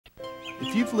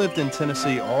If you've lived in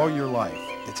Tennessee all your life,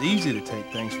 it's easy to take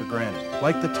things for granted,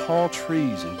 like the tall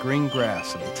trees and green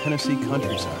grass of the Tennessee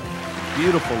countryside,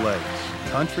 beautiful lakes,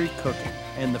 country cooking,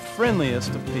 and the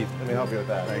friendliest of people. Let me help you with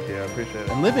that. Thank you, I appreciate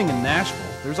it. And living in Nashville,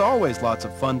 there's always lots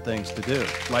of fun things to do,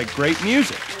 like great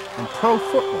music and pro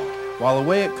football. While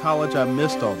away at college, I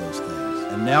missed all those things.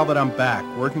 And now that I'm back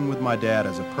working with my dad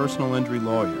as a personal injury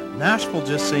lawyer, Nashville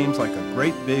just seems like a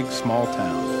great big small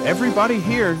town. Everybody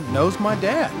here knows my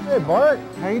dad. Hey Bart,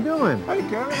 how you doing? Hey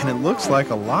Kevin. And it looks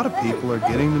like a lot of people are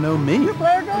getting to know me. You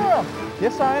play a girl?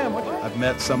 Yes, I am. I've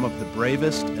met some of the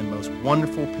bravest and most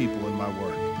wonderful people in my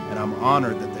work, and I'm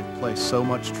honored that they've placed so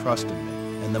much trust in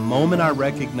me. And the moment I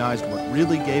recognized what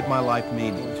really gave my life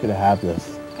meaning, Should have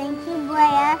this. Thank you,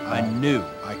 Blair. I knew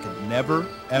I could never,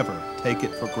 ever take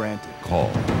it for granted. Call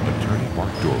Attorney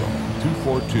Mark Durham,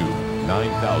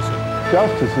 242-9000.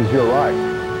 Justice is your right,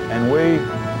 and we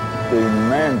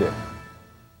demand it.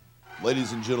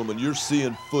 Ladies and gentlemen, you're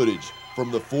seeing footage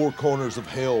from the Four Corners of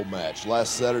Hell match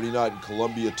last Saturday night in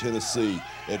Columbia, Tennessee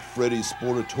at Freddy's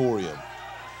Sportatorium,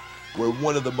 where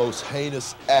one of the most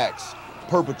heinous acts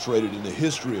perpetrated in the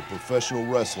history of professional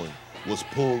wrestling was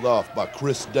pulled off by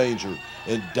Chris Danger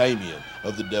and Damien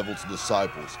of the Devil's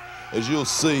Disciples. As you'll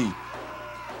see,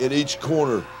 in each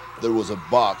corner there was a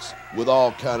box with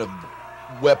all kind of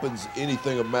weapons,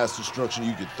 anything of mass destruction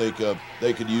you could think of.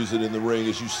 They could use it in the ring.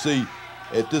 As you see,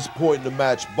 at this point in the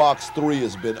match, box 3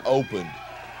 has been opened,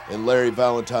 and Larry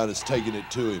Valentine has taken it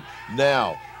to him.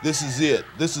 Now, this is it.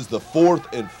 This is the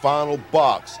fourth and final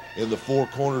box in the Four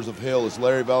Corners of Hell as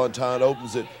Larry Valentine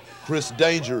opens it. Chris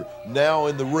Danger now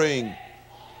in the ring,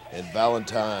 and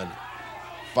Valentine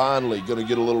finally going to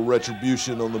get a little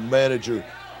retribution on the manager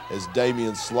as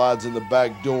Damien slides in the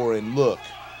back door. And look,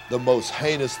 the most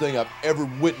heinous thing I've ever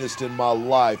witnessed in my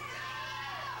life.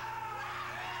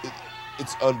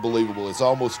 It's unbelievable. It's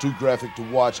almost too graphic to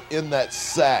watch. In that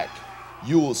sack,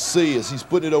 you will see as he's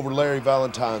putting it over Larry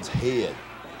Valentine's head.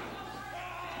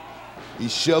 He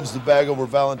shoves the bag over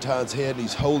Valentine's head and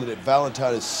he's holding it.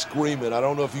 Valentine is screaming. I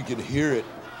don't know if you can hear it,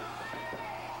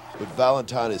 but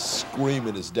Valentine is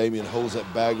screaming as Damien holds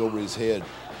that bag over his head.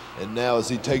 And now as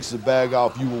he takes the bag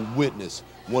off, you will witness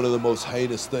one of the most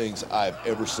heinous things I've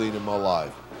ever seen in my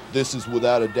life. This is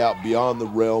without a doubt beyond the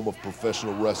realm of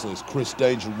professional wrestling. As Chris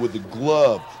Danger with the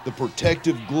glove, the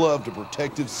protective glove to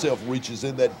protect himself, reaches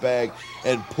in that bag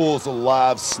and pulls a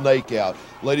live snake out.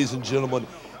 Ladies and gentlemen,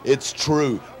 it's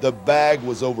true. The bag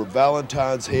was over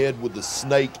Valentine's head with the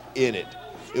snake in it.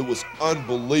 It was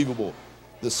unbelievable.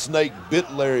 The snake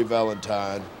bit Larry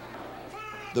Valentine.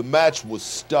 The match was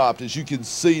stopped. As you can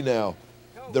see now,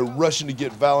 they're rushing to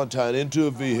get Valentine into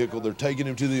a vehicle. They're taking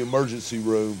him to the emergency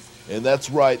room. And that's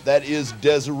right, that is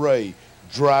Desiree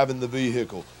driving the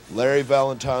vehicle. Larry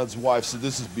Valentine's wife said,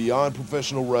 this is beyond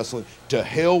professional wrestling. To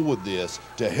hell with this.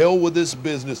 To hell with this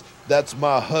business. That's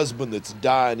my husband that's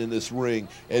dying in this ring.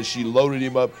 And she loaded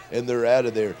him up and they're out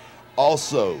of there.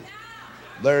 Also,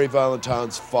 Larry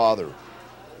Valentine's father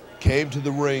came to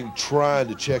the ring trying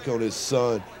to check on his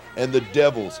son, and the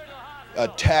Devils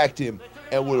attacked him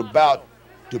and were about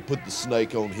to put the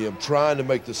snake on him, trying to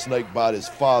make the snake bite his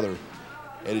father.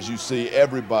 And as you see,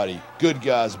 everybody, good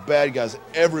guys, bad guys,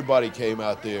 everybody came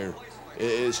out there.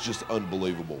 It's just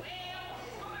unbelievable.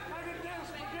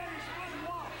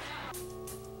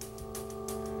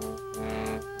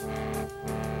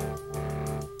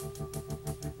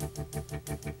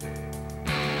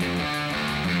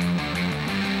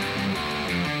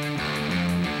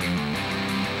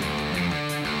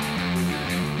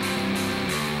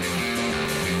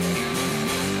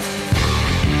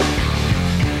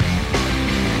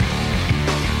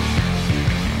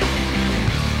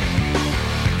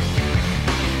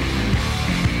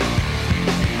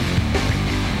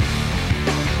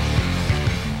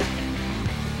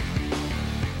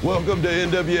 Welcome to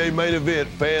NWA Main Event,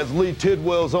 fans. Lee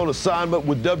Tidwell's on assignment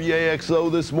with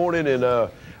WAXO this morning, and I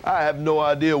have no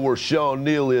idea where Sean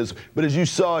Neal is, but as you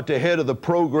saw at the head of the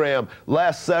program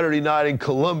last Saturday night in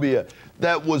Columbia,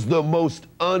 that was the most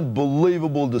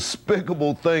unbelievable,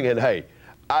 despicable thing. And hey,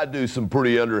 I do some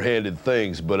pretty underhanded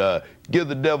things, but give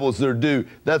the Devils their due.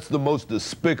 That's the most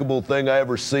despicable thing I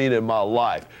ever seen in my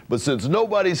life. But since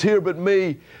nobody's here but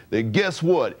me, then guess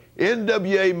what?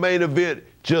 NWA Main Event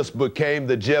just became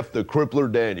the Jeff the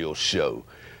Crippler Daniels show.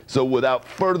 So without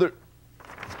further...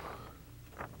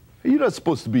 You're not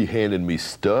supposed to be handing me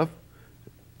stuff.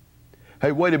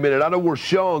 Hey, wait a minute. I know where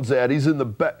Sean's at. He's in the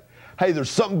back. Hey, there's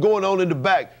something going on in the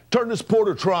back. Turn this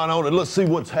Portatron on and let's see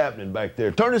what's happening back there.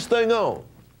 Turn this thing on.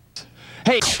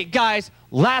 Hey, guys,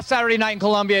 last Saturday night in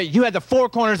Columbia, you had the Four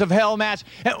Corners of Hell match,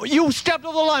 and you stepped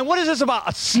over the line. What is this about?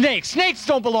 A snake? Snakes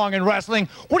don't belong in wrestling.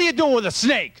 What are you doing with a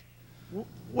snake?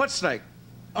 What snake?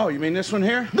 Oh, you mean this one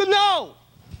here? No!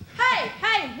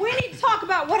 Hey, we need to talk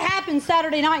about what happened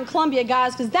Saturday night in Columbia,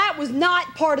 guys, because that was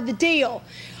not part of the deal.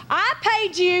 I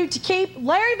paid you to keep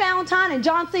Larry Valentine and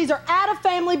John Caesar out of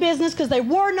family business because they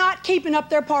were not keeping up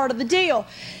their part of the deal.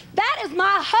 That is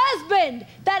my husband.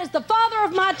 That is the father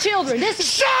of my children. This is...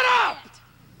 Shut up!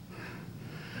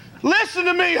 Listen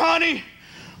to me, honey.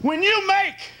 When you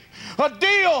make a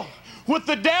deal with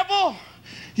the devil,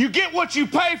 you get what you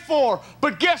pay for.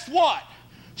 But guess what?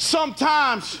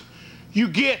 Sometimes you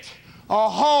get a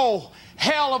whole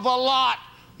hell of a lot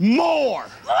more.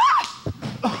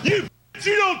 You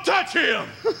don't touch him.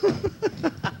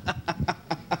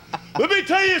 Let me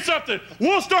tell you something.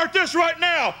 We'll start this right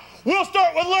now. We'll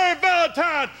start with Larry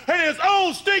Valentine and his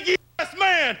old stinky ass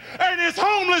man and his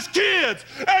homeless kids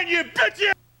and you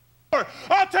bitchy ass.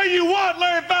 I'll tell you what,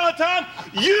 Larry Valentine,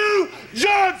 you,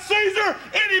 John Caesar,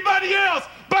 anybody else,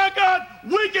 by God,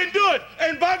 we can do it.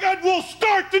 And by God, we'll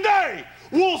start today.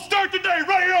 We'll start today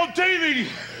right here on TV.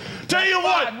 Tell you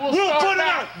what, we'll put it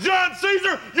out. John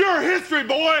Caesar, you're history,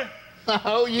 boy.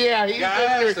 Oh, yeah, he's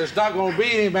Guys, there's not going to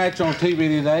be any match on TV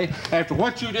today. After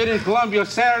what you did in Columbia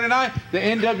Saturday night, the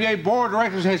NWA board of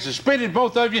directors has suspended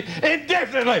both of you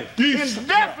indefinitely.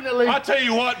 Indefinitely. I'll tell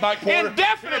you what, Mike Porter.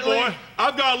 Indefinitely. Here, boy,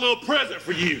 I've got a little present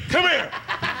for you. Come here.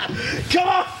 Come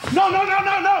on.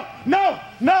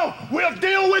 No. We'll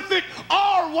deal with it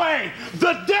our way,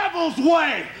 the devil's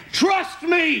way. Trust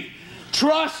me.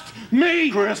 Trust me.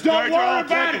 Chris, don't worry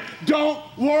about it. Don't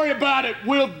worry about it.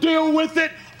 We'll deal with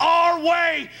it our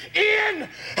way in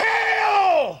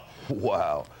hell!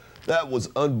 Wow, that was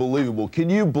unbelievable. Can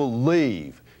you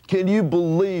believe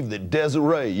that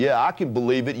Desiree, yeah, I can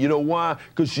believe it. You know why?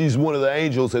 Because she's one of the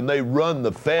angels and they run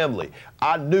the family.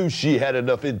 I knew she had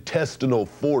enough intestinal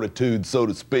fortitude, so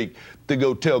to speak, to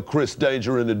go tell Chris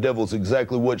Danger and the Devils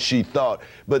exactly what she thought.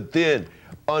 But then,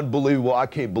 unbelievable, I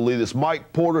can't believe this.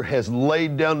 Mike Porter has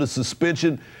laid down the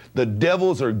suspension. The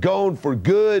Devils are gone for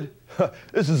good.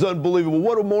 This is unbelievable.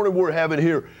 What a morning we're having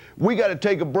here. We got to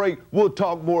take a break. We'll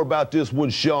talk more about this when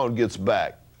Sean gets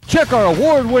back. Check our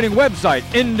award-winning website,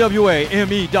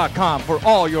 NWAME.com, for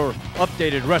all your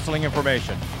updated wrestling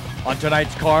information. On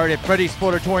tonight's card at Freddy's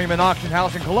Sportatorium and Auction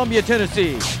House in Columbia,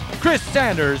 Tennessee, Chris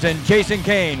Sanders and Jason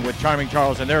Kane, with Charming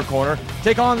Charles in their corner,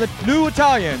 take on the new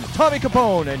Italians, Tommy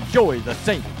Capone and Joey the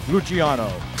Saint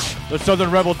Luciano. The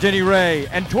Southern Rebel Denny Ray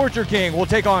and Torture King will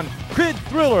take on Kid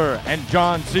Thriller and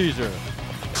John Caesar.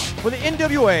 For the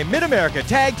NWA Mid-America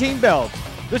Tag Team Belts,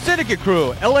 the Syndicate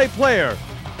Crew, LA Player,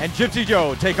 and Gypsy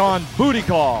Joe take on Booty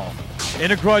Call.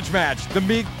 In a grudge match, the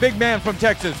big man from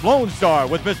Texas, Lone Star,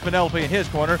 with Miss Penelope in his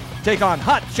corner, take on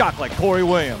Hot Chocolate Corey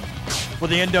Williams. For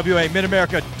the NWA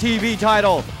Mid-America TV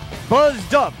title,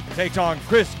 Buzzed Up takes on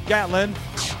Chris Gatlin.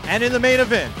 And in the main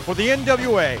event, for the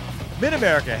NWA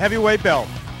Mid-America Heavyweight Belt,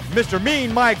 Mr.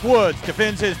 Mean Mike Woods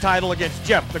defends his title against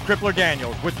Jeff the Crippler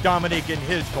Daniels, with Dominique in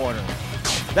his corner.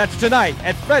 That's tonight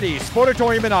at Freddy's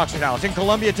Sportatorium and Auction House in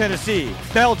Columbia, Tennessee.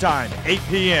 Bell time, 8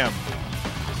 p.m.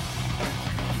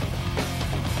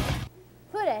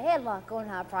 Put a headlock on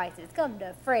high prices. Come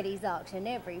to Freddy's Auction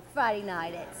every Friday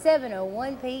night at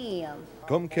 7:01 p.m.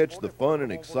 Come catch the fun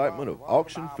and excitement of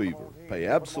auction fever. Pay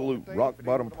absolute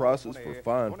rock-bottom prices for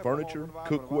fine furniture,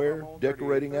 cookware,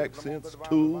 decorating accents,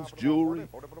 tools, jewelry,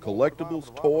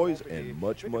 collectibles, toys, and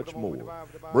much, much more.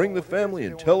 Bring the family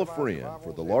and tell a friend.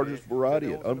 For the largest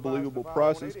variety at unbelievable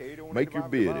prices, make your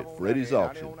bid at Freddy's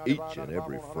Auction each and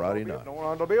every Friday night.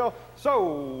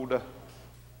 Sold.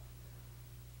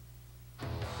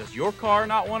 Does your car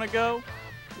not want to go?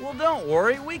 Well, don't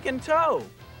worry, we can tow.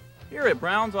 Here at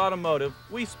Brown's Automotive,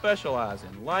 we specialize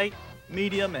in light,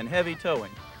 medium, and heavy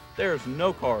towing. There's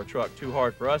no car or truck too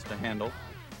hard for us to handle.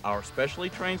 Our specially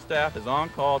trained staff is on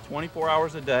call 24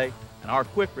 hours a day, and our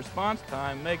quick response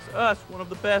time makes us one of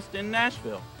the best in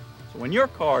Nashville. So when your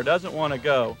car doesn't want to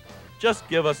go, just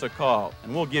give us a call,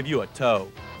 and we'll give you a tow.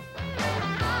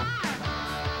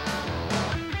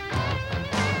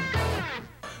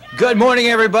 Good morning,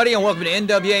 everybody, and welcome to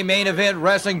NWA Main Event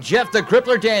Wrestling. Jeff the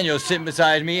Crippler Daniels sitting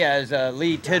beside me as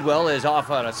Lee Tidwell is off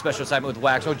on a special assignment with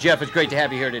Waxo. Jeff, it's great to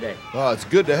have you here today. Oh, it's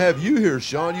good to have you here,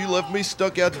 Sean. You left me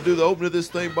stuck out to do the opening of this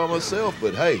thing by myself,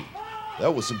 but hey, that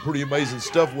was some pretty amazing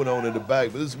stuff went on in the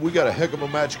back. But we got a heck of a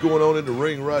match going on in the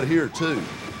ring right here, too.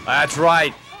 That's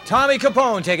right. Tommy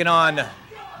Capone taking on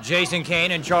Jason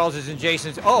Kane, and Charles is in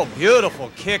Jason's. Oh,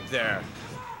 beautiful kick there.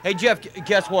 Hey, Jeff,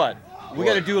 guess what? We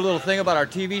got to do a little thing about our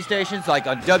TV stations, like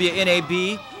on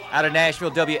WNAB out of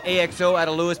Nashville, WAXO out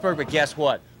of Lewisburg, but guess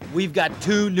what? We've got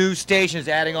 2 new stations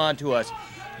adding on to us.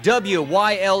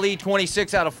 WYLE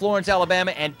 26 out of Florence,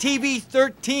 Alabama, and TV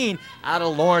 13 out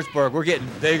of Lawrenceburg. We're getting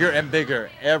bigger and bigger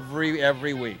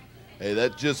every week. Hey,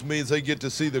 that just means they get to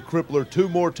see the Crippler 2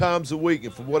 more times a week,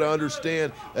 and from what I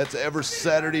understand, that's every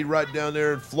Saturday right down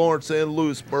there in Florence and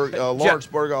Lewisburg,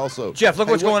 Lawrenceburg also. Jeff, look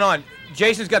what's going on.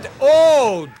 Jason's got the,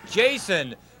 oh,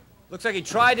 Jason. Looks like he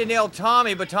tried to nail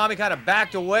Tommy, but Tommy kind of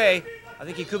backed away. I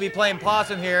think he could be playing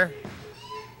possum here.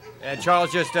 And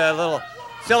Charles just a little,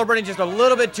 celebrating just a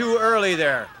little bit too early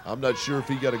there. I'm not sure if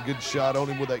he got a good shot on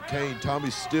him with that cane.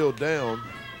 Tommy's still down.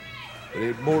 But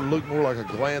it looked more like a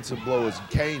glancing blow as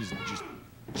Kane's just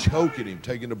choking him,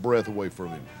 taking the breath away from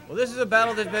him. Well, this is a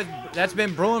battle that's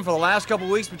been brewing for the last couple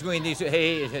weeks between these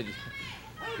two.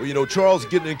 Well, you know, Charles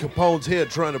getting in Capone's head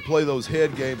trying to play those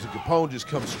head games, and Capone just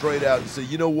comes straight out and say,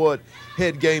 you know what,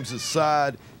 head games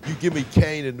aside, you give me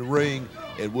Kane in the ring,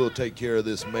 and we'll take care of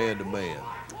this man-to-man.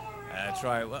 That's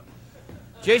right. Well,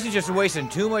 Jason's just wasting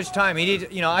too much time. He needs,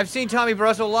 you know, I've seen Tommy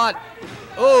Brussel a lot.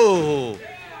 Oh.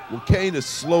 Well, Kane is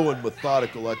slow and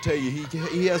methodical. I tell you,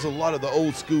 he has a lot of the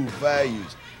old school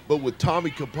values. But with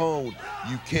Tommy Capone,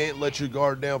 you can't let your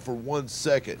guard down for 1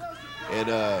 second. And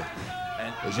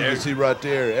as you can see right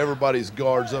there, everybody's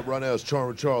guard's up right now as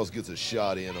Charmer Charles gets a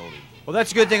shot in on him. Well,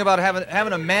 that's a good thing about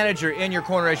having a manager in your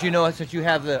corner, as you know, since you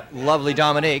have the lovely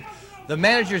Dominique. The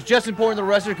manager is just important to the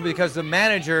wrestler because the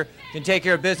manager can take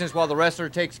care of business while the wrestler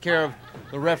takes care of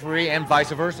the referee and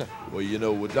vice versa. Well, you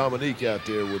know, with Dominique out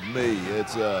there with me,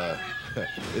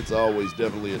 it's always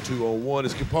definitely a 2-on-1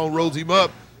 as Capone rolls him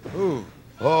up. Ooh.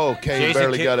 Oh, Kane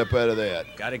barely got up out of that.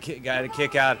 Got a kick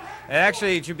out. And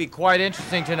actually, it should be quite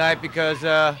interesting tonight because,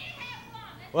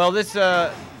 well, this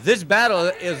battle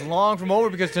is long from over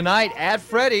because tonight at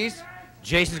Freddy's,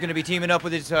 Jason's going to be teaming up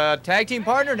with his tag team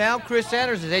partner now, Chris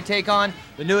Sanders, as they take on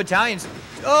the New Italians.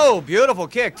 Oh, beautiful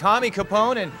kick. Tommy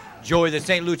Capone and Joey the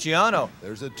St. Luciano.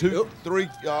 There's a 2, 3.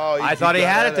 Oh, I thought he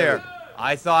had it there.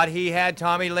 I thought he had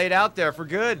Tommy laid out there for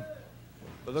good.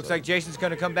 But looks like Jason's going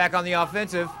to come back on the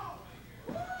offensive.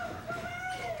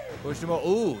 Pushed him.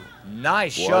 Ooh,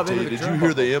 nice shove into the turnbuckle. Did you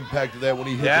hear the impact of that when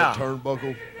he hit that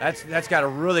turnbuckle? That's got to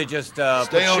really just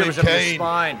stay on him, Kane.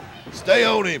 Spine. Stay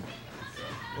on him.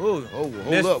 Ooh. Oh,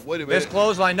 hold up. Wait a minute. Missed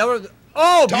clothesline.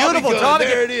 Oh, beautiful. Tommy.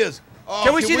 There it is. Oh,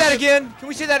 can we see that again? Can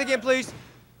we see that again, please?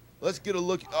 Let's get a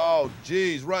look. Oh,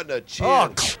 geez, right in the chin.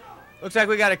 Oh, looks like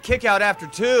we got a kick out after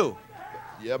 2.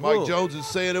 Yeah, Mike Jones is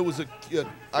saying it was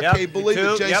I can't believe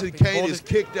that Jason Kane is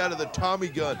kicked out of the Tommy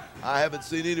gun. I haven't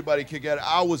seen anybody kick out of it.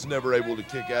 I was never able to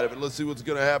kick out of it. Let's see what's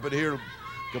going to happen here.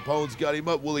 Capone's got him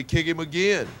up. Will he kick him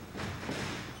again?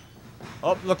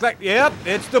 Oh, look like, yep,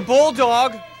 it's the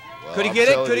Bulldog. Well, could he get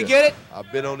it? Could he get it?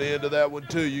 I've been on the end of that one,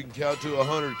 too. You can count to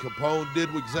 100. Capone did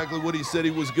exactly what he said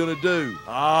he was going to do.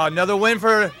 Oh, another win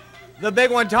for the big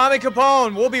one, Tommy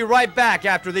Capone. We'll be right back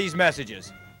after these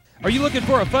messages. Are you looking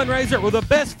for a fundraiser? Well, the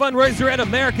best fundraiser in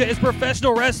America is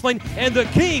professional wrestling, and the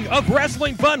king of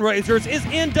wrestling fundraisers is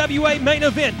NWA Main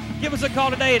Event. Give us a call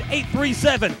today at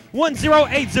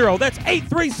 837-1080. That's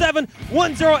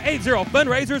 837-1080.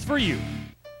 Fundraisers for you.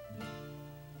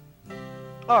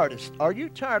 Artists, are you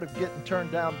tired of getting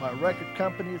turned down by record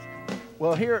companies?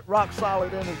 Well, here at Rock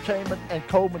Solid Entertainment and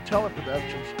Coleman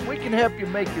Teleproductions, we can help you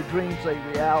make your dreams a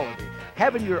reality.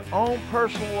 Having your own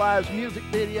personalized music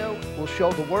video will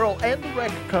show the world and the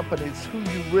record companies who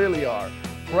you really are.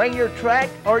 Bring your track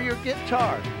or your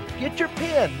guitar. Get your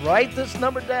pen. Write this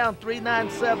number down,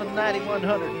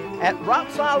 397-9100. At Rock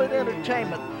Solid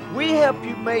Entertainment, we help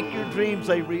you make your dreams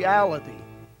a reality.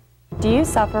 Do you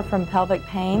suffer from pelvic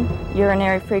pain,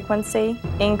 urinary frequency,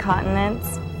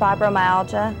 incontinence,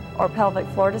 fibromyalgia, or pelvic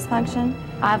floor dysfunction?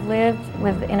 I've lived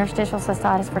with interstitial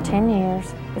cystitis for 10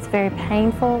 years. It's very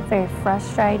painful, very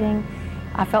frustrating.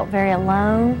 I felt very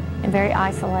alone and very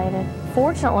isolated.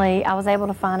 Fortunately, I was able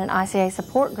to find an ICA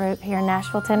support group here in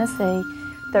Nashville, Tennessee.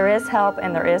 There is help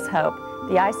and there is hope.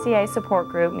 The ICA support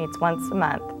group meets once a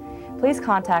month. Please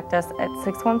contact us at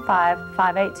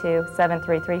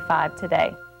 615-582-7335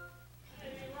 today.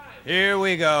 Here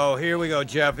we go,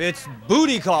 Jeff. It's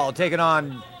Booty Call taking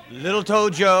on Little Toe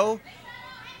Joe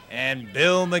and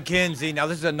Bill McKenzie. Now,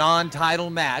 this is a non-title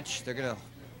match. They're going to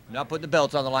not put the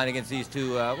belts on the line against these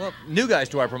two, well, new guys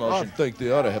to our promotion. I think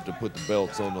they ought to have to put the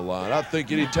belts on the line. I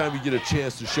think anytime you get a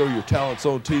chance to show your talents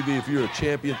on TV, if you're a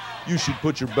champion, you should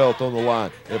put your belt on the line.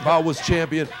 If I was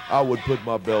champion, I would put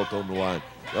my belt on the line.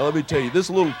 Now, let me tell you, this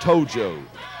Little Tojo,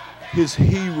 his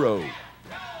hero,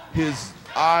 his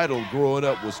idol growing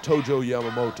up was Tojo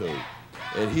Yamamoto,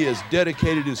 and he has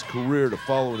dedicated his career to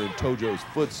following in Tojo's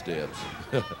footsteps.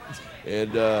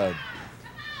 And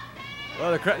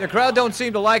Well, the crowd don't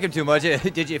seem to like him too much.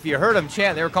 If you heard him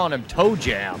chant, they were calling him Toe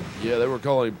Jam. Yeah, they were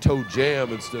calling him Toe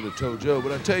Jam instead of Toe Joe.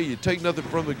 But I tell you, take nothing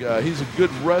from the guy. He's a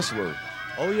good wrestler.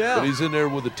 Oh, yeah. But he's in there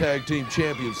with the tag team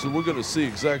champions, so we're going to see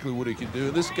exactly what he can do.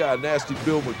 And this guy, Nasty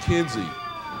Bill McKenzie,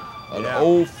 an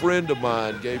old friend of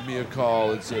mine, gave me a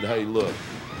call and said, hey, look,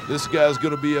 this guy's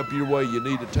going to be up your way. You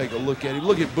need to take a look at him.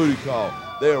 Look at Booty Call.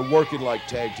 They are working like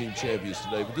tag team champions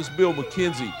today. But this Bill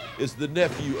McKenzie is the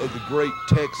nephew of the great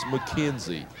Tex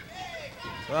McKenzie.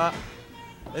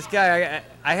 This guy,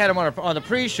 I had him on the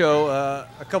pre-show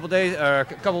a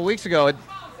couple weeks ago. The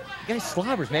guy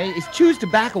slobbers, man. He chews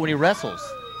tobacco when he wrestles.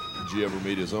 Did you ever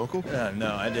meet his uncle?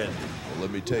 No, I didn't. Well, let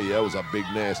me tell you, that was a big,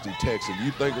 nasty Texan. You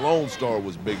think Lone Star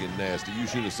was big and nasty, you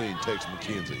should have seen Tex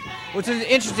McKenzie. Which is an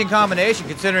interesting combination,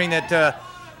 considering that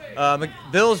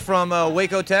Bill's from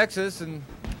Waco, Texas, and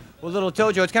with Little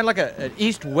Tojo, it's kind of like an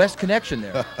east-west connection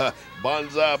there.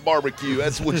 Bonsai barbecue,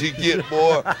 that's what you get,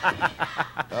 boy.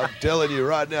 I'm telling you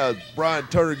right now, Brian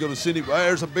Turner going to send him.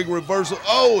 There's a big reversal.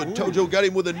 Oh, and Tojo got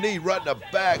him with a knee right in the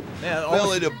back,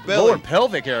 belly to belly. Lower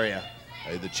pelvic area.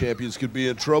 Hey, the champions could be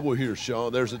in trouble here,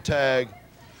 Sean. There's a tag.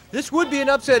 This would be an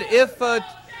upset if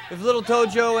Little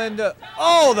Tojo and the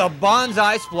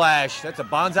bonsai splash. That's a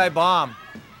bonsai bomb.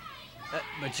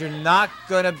 But you're not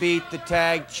going to beat the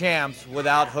tag champs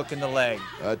without hooking the leg.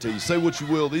 I tell you, say what you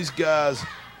will. These guys,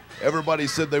 everybody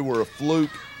said they were a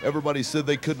fluke. Everybody said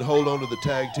they couldn't hold on to the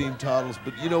tag team titles.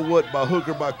 But you know what? By hook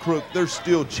or by crook, they're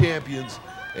still champions.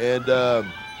 And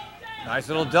nice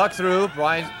little duck through.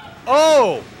 Brian's.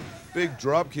 Oh! Big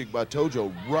drop kick by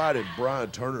Tojo right in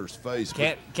Brian Turner's face.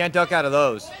 Can't duck out of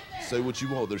those. Say what you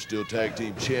want. They're still tag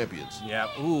team champions. Yeah.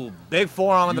 Ooh, big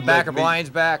forearm on the back of Brian's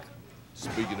back.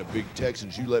 Speaking of big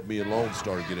Texans, you let me and Lone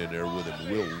Star get in there with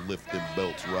him. We'll lift them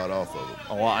belts right off of him.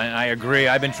 Oh, I agree.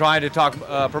 I've been trying to talk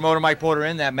promoter Mike Porter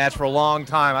in that match for a long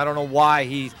time. I don't know why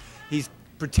he's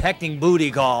protecting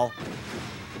Booty Call.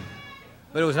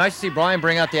 But it was nice to see Brian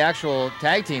bring out the actual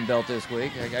tag team belt this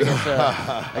week.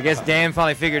 I guess Dan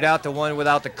finally figured out the one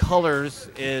without the colors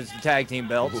is the tag team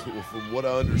belt. From what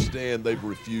I understand, they've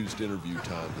refused interview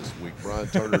time this week. Brian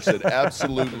Turner said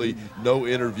absolutely no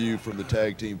interview from the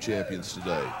tag team champions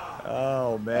today.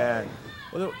 Oh, man.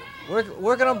 Well,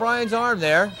 working on Brian's arm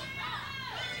there.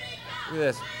 Look at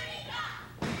this.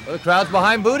 Well, the crowd's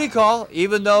behind Booty Call,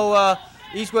 even though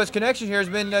East-West Connection here has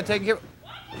been taking care of.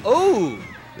 Oh!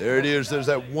 There it is. There's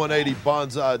that 180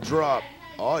 bonsai drop.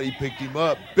 Oh, he picked him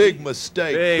up. Big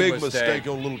mistake. Big mistake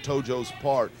on Little Tojo's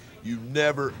part. You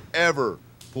never, ever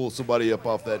pull somebody up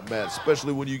off that mat,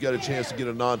 especially when you got a chance to get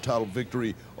a non-title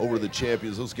victory over the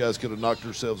champions. Those guys could have knocked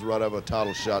themselves right out of a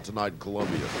title shot tonight in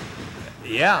Columbia.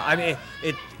 Yeah, I mean,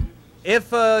 if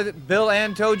Bill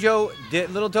and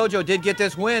Little Tojo did get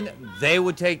this win, they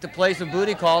would take the place of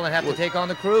Booty Call and have to take on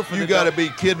the crew. You got to be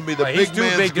kidding me. The big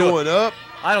man's going up.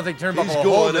 I don't think Turnbuckle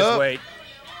will hold this weight.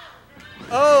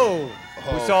 Oh,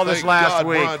 we saw this last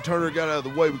week. Brian Turner got out of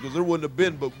the way because there wouldn't have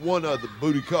been but one of the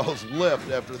Booty Calls left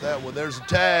after that one. There's a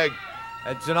tag.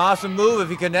 It's an awesome move if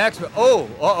he connects.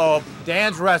 Oh,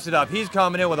 Dan's rested up. He's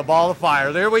coming in with a ball of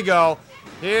fire. There we go.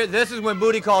 This is when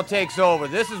Booty Call takes over.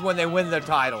 This is when they win their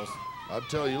titles. I'm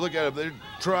telling you, look at him. They're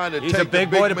trying to take the big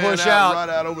boy to push out right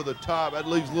out over the top. That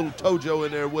leaves Little Tojo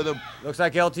in there with him. Looks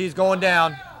like LT's going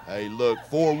down. Hey, look,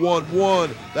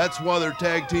 4-1-1. That's why they're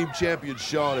tag team champions,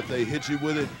 Sean. If they hit you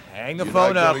with it, hang the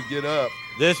phone up. You're not gonna get up.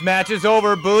 This match is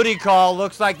over. Booty Call.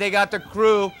 Looks like they got the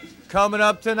crew coming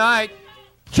up tonight.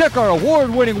 Check our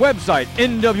award-winning website,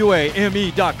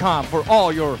 NWAME.com, for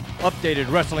all your updated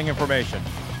wrestling information.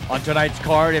 On tonight's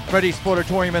card at Freddy's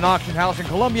Sportatorium and Auction House in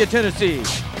Columbia, Tennessee,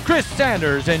 Chris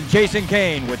Sanders and Jason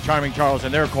Kane, with Charming Charles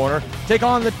in their corner, take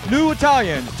on the new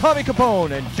Italians, Tommy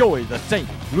Capone and Joey the Saint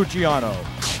Luciano.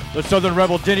 The Southern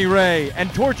Rebel Denny Ray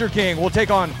and Torture King will take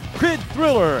on Kid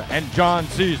Thriller and John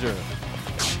Caesar.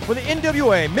 For the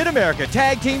NWA Mid-America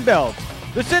Tag Team Belts,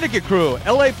 the Syndicate Crew,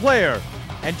 LA Player,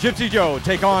 and Gypsy Joe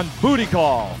take on Booty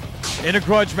Call. In a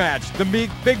grudge match, the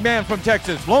big man from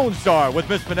Texas, Lone Star, with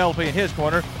Miss Penelope in his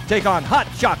corner, take on Hot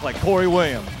Chocolate Corey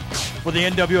Williams. For the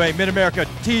NWA Mid-America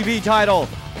TV title,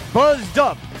 Buzzed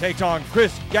Up takes on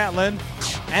Chris Gatlin.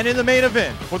 And in the main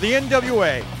event, for the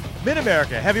NWA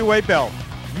Mid-America Heavyweight Belt,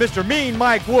 Mr. Mean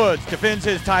Mike Woods defends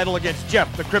his title against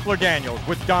Jeff the Crippler Daniels,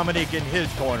 with Dominique in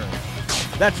his corner.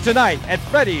 That's tonight at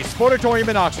Freddy's Sportatorium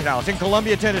and Auction House in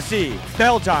Columbia, Tennessee.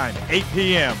 Bell time, 8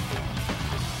 p.m.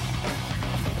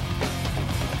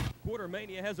 Quarter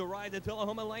Mania California has arrived at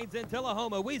Tullahoma Lanes in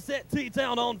Tullahoma. We set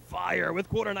T-Town on fire with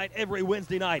quarter night every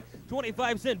Wednesday night.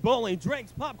 25-cent bowling,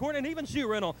 drinks, popcorn, and even shoe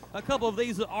rental. A couple of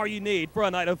these are you need for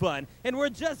a night of fun. And we're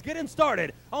just getting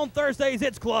started. On Thursdays,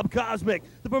 it's Club Cosmic,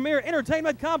 the premier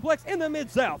entertainment complex in the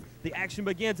Mid-South. The action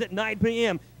begins at 9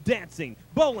 p.m. Dancing,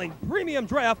 bowling, premium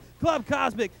draft, Club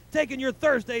Cosmic, taking your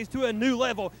Thursdays to a new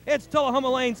level. It's Tullahoma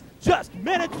Lanes, just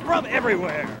minutes from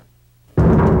everywhere.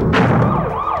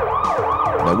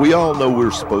 Now, we all know we're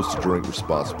supposed to drink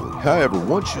responsibly. However,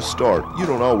 once you start, you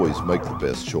don't always make the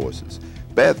best choices.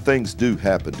 Bad things do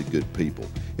happen to good people.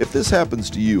 If this happens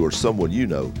to you or someone you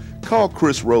know, call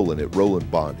Chris Rowland at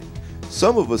Rowland Bonding.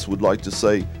 Some of us would like to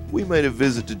say we made a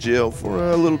visit to jail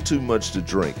for a little too much to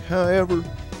drink. However,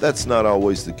 that's not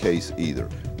always the case either.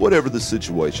 Whatever the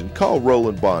situation, call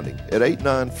Rowland Bonding at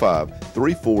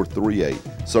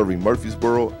 895-3438, serving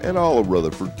Murfreesboro and all of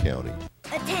Rutherford County.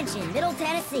 Attention, Middle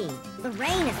Tennessee. The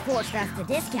rain has forced us to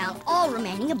discount all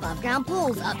remaining above-ground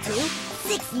pools up to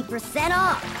 60%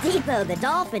 off. Depot the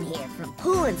Dolphin here from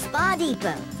Pool and Spa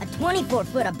Depot. A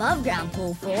 24-foot above-ground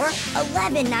pool for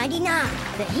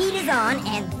 $11.99. The heat is on,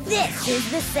 and this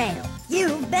is the sale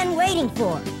you've been waiting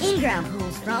for. In-ground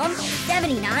pools from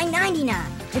 $79.99.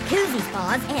 Jacuzzi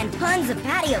spas and tons of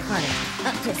patio furniture.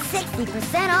 Up to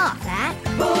 60% off at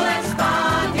Pool and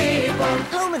Spa Depot.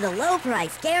 Home of the low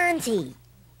price guarantee.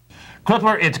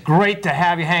 Clipper, it's great to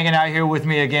have you hanging out here with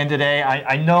me again today.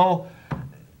 I know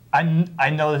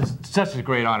this is such a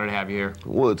great honor to have you here.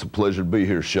 Well, it's a pleasure to be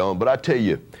here, Sean. But I tell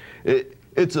you,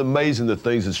 it's amazing the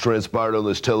things that's transpired on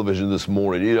this television this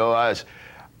morning. You know, I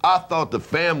thought the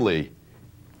family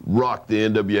rocked the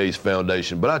NWA's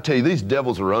foundation. But I tell you, these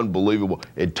Devils are unbelievable.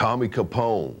 And Tommy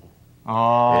Capone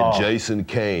and Jason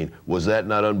Kane. Was that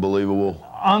not unbelievable?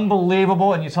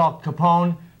 Unbelievable. And you saw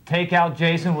Capone take out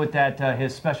Jason with that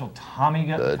his special Tommy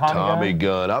gun. Tommy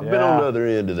gun. I've been on the other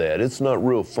end of that. It's not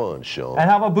real fun, Sean. And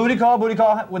how about Booty Call? Booty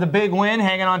Call with a big win,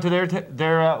 hanging on to their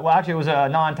well, actually, it was a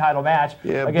non-title match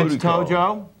against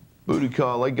Tojo. Booty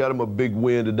Call, they got him a big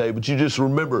win today. But you just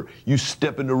remember, you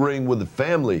step in the ring with the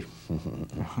family,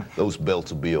 those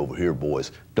belts will be over here,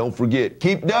 boys. Don't forget,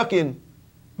 keep ducking.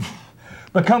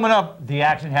 But coming up, the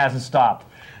action hasn't stopped.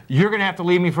 You're going to have to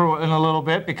leave me in a little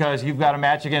bit because you've got a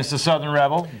match against the Southern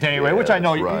Rebel, Danny Ray, which I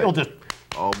know you'll just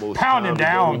pound him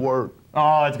down.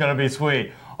 Oh, it's going to be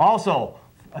sweet. Also,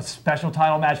 a special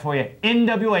title match for you.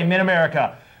 NWA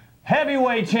Mid-America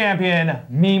Heavyweight Champion,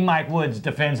 Mike Woods,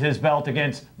 defends his belt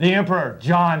against the Emperor,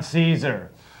 John Caesar.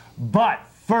 But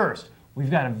first,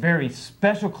 we've got a very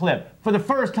special clip. For the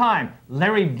first time,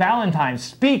 Larry Valentine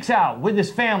speaks out with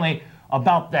his family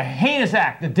about the heinous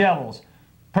act the Devils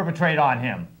perpetrate on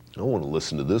him. I want to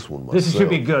listen to this one myself. This should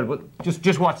be good.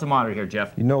 Just watch the monitor here,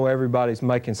 Jeff. You know, everybody's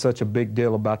making such a big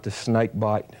deal about the snake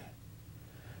bite.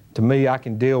 To me, I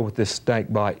can deal with this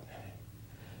snake bite.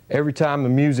 Every time the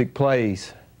music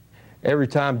plays, every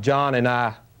time John and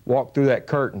I walk through that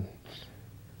curtain,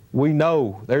 we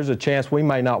know there's a chance we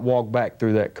may not walk back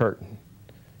through that curtain.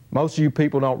 Most of you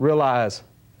people don't realize,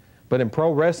 but in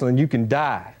pro wrestling, you can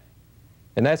die.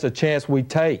 And that's a chance we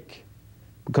take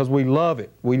because we love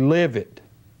it, we live it.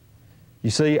 You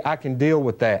see, I can deal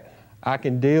with that. I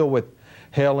can deal with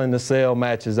Hell in the Cell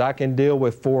matches. I can deal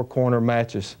with four-corner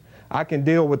matches. I can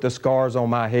deal with the scars on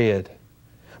my head.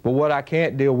 But what I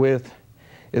can't deal with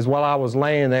is while I was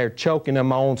laying there choking in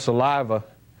my own saliva,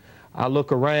 I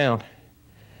look around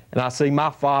and I see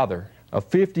my father, a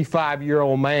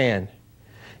 55-year-old man,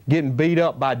 getting beat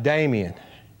up by Damien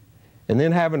and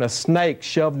then having a snake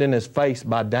shoved in his face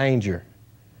by Danger.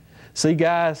 See,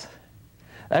 guys,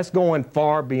 that's going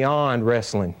far beyond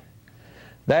wrestling.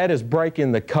 That is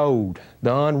breaking the code,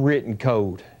 the unwritten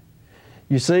code.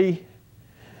 You see,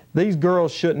 these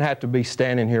girls shouldn't have to be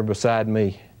standing here beside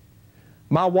me.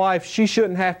 My wife, she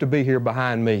shouldn't have to be here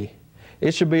behind me.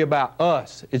 It should be about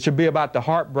us. It should be about the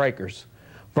Heartbreakers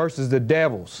versus the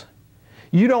Devils.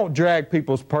 You don't drag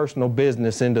people's personal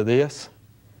business into this.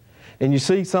 And you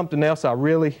see something else I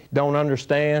really don't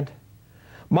understand?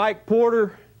 Mike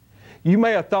Porter, you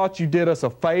may have thought you did us a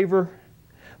favor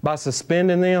by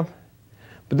suspending them,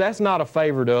 but that's not a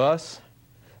favor to us.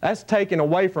 That's taken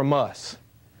away from us.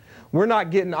 We're not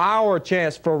getting our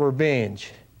chance for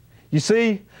revenge. You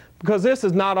see, because this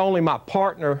is not only my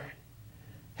partner,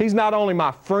 he's not only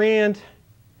my friend,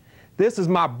 this is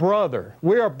my brother.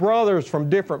 We are brothers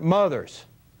from different mothers.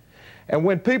 And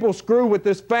when people screw with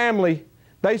this family,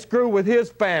 they screw with his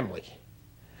family.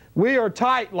 We are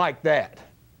tight like that.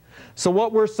 So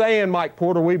what we're saying, Mike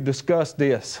Porter, we've discussed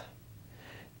this.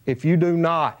 If you do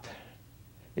not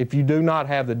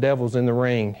have the Devils in the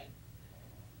ring,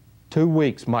 2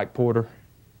 weeks, Mike Porter,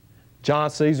 John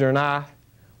Caesar and I,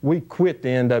 we quit the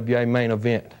NWA main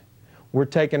event. We're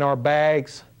taking our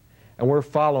bags and we're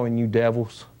following you,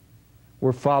 Devils.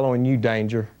 We're following you,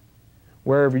 Danger.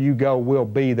 Wherever you go, we'll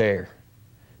be there.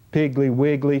 Piggly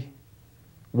Wiggly,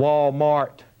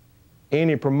 Walmart,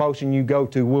 any promotion you go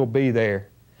to, we'll be there.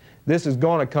 This is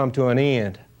going to come to an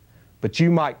end, but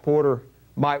you, Mike Porter,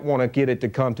 might want to get it to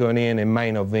come to an end in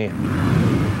main event.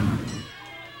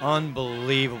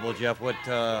 Unbelievable, Jeff, what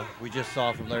we just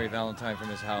saw from Larry Valentine from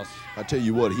his house. I tell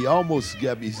you what, he's almost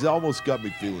got me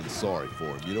feeling sorry for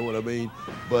him, you know what I mean?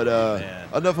 But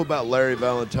enough about Larry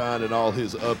Valentine and all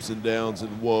his ups and downs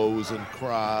and woes and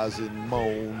cries and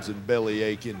moans and belly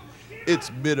aching.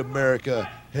 It's Mid-America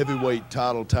heavyweight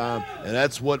title time, and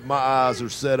that's what my eyes are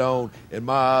set on, and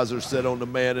my eyes are set on the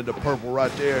man in the purple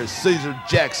right there, Cesar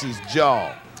Jackson's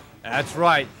jaw. That's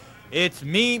right. It's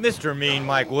me, Mr. Mean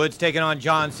Mike Woods, taking on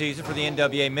John Cesar for the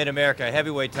NWA Mid-America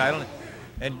heavyweight title.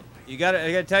 And I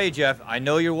gotta tell you, Jeff, I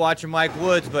know you're watching Mike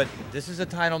Woods, but this is a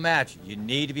title match. You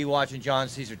need to be watching John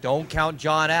Cesar. Don't count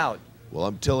John out. Well,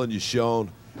 I'm telling you,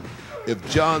 Sean, if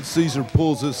John Cesar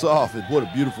pulls this off, and what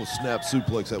a beautiful snap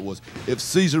suplex that was. If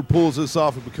Cesar pulls this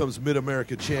off and becomes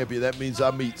Mid-America champion, that means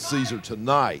I meet Cesar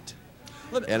tonight.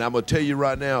 And I'm going to tell you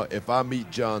right now, if I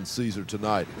meet John Cesar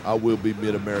tonight, I will be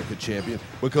Mid-America champion,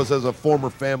 because as a former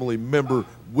family member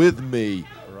with me,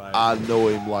 I know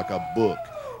him like a book.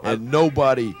 And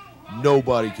nobody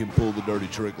can pull the dirty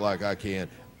trick like I can.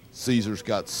 Cesar's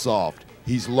got soft.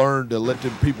 He's learned to let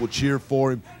them people cheer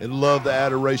for him and love the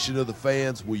adoration of the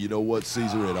fans. Well, you know what,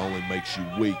 Cesar? It only makes you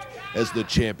weak, as the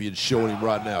champion's showing him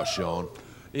right now, Sean.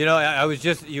 You know,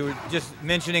 you were just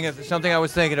mentioning something I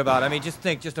was thinking about. I mean, just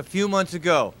think, just a few months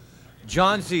ago,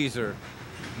 John Cesar,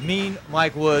 Mean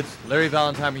Mike Woods, Larry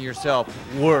Valentine, and yourself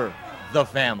were the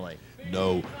family.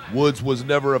 No, Woods was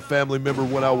never a family member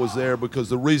when I was there, because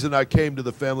the reason I came to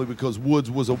the family, because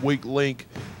Woods was a weak link.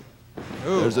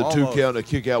 There's a 2 count and a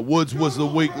kick out. Woods was the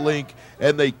weak link,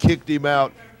 and they kicked him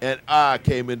out, and I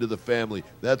came into the family.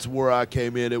 That's where I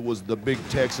came in. It was the big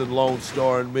Texan Lone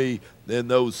Star and me, then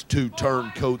those 2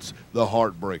 turncoats, the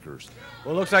Heartbreakers.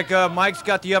 Well, looks like Mike's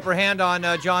got the upper hand on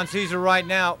John Cesar right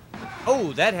now.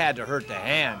 Oh, that had to hurt the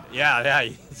hand. Yeah,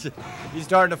 he's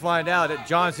starting to find out that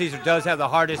John Cesar does have the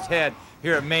hardest head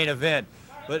here at main event.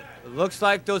 But it looks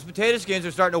like those potato skins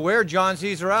are starting to wear John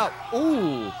Cesar out.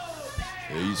 Ooh.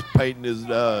 He's painting his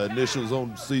initials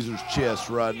on Cesar's chest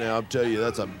right now. I'm telling you,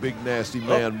 that's a big, nasty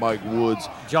man, Mike Woods.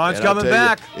 John's coming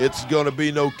back. It's going to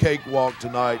be no cakewalk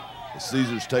tonight.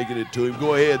 Cesar's taking it to him.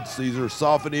 Go ahead, Cesar.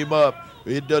 Soften him up.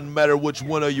 It doesn't matter which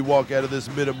one of you walk out of this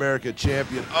Mid-America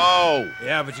champion. Oh!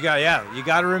 Yeah, but you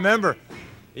got to remember.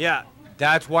 Yeah,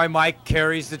 that's why Mike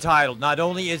carries the title. Not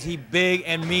only is he big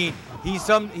and mean,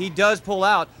 he does pull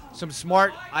out some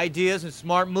smart ideas and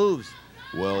smart moves.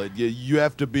 Well, you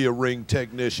have to be a ring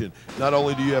technician. Not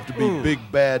only do you have to be big,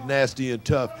 bad, nasty, and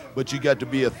tough, but you got to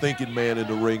be a thinking man in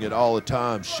the ring at all the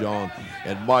times, Sean.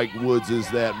 And Mike Woods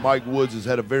is that. Mike Woods has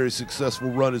had a very successful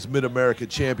run as Mid-America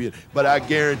champion, but I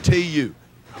guarantee you,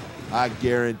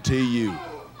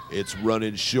 it's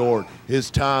running short.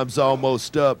 His time's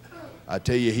almost up. I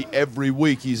tell you, every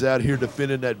week he's out here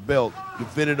defending that belt,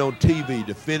 defending on TV,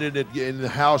 defending it in the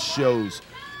house shows.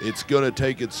 It's going to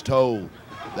take its toll.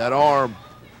 That arm,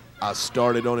 I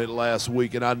started on it last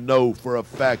week, and I know for a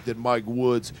fact that Mike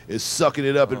Woods is sucking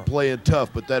it up and playing tough,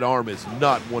 but that arm is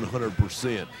not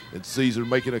 100%. And Cesar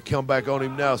making a comeback on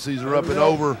him now. Cesar up and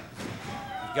over.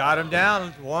 Got him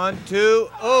down. 1, 2.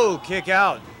 Oh, kick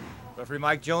out. Referee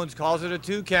Mike Jones calls it a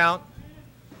 2 count.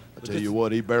 I tell you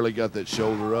what, he barely got that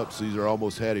shoulder up. Cesar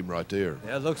almost had him right there.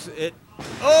 Yeah,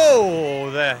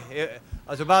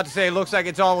 I was about to say, it looks like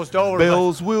it's almost over.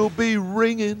 Bells will be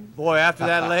ringing. Boy, after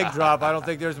that leg drop, I don't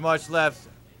think there's much left.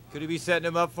 Could he be setting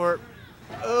him up for it?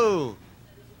 Oh.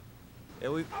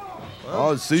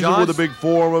 Cesar with a big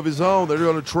forearm of his own. They're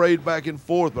going to trade back and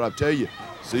forth. But I tell you,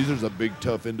 Cesar's a big,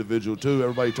 tough individual, too.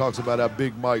 Everybody talks about how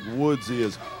big Mike Woods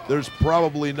is. There's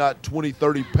probably not 20,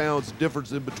 30 pounds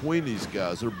difference in between these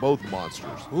guys. They're both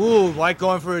monsters. Ooh, Mike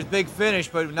going for his big finish,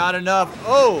 but not enough.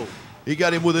 Oh. He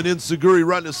got him with an enziguri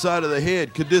right in the side of the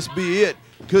head. Could this be it?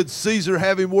 Could Cesar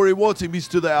have him where he wants him? He's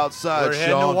to the outside, We're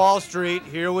heading to Wall Street.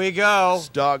 Here we go.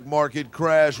 Stock market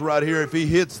crash right here. If he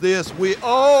hits this,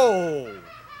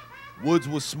 Woods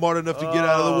was smart enough to get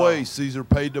out of the way. Cesar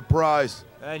paid the price.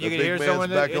 And you the can big hear man's someone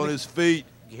back on his feet.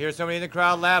 You hear somebody in the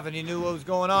crowd laughing. He knew what was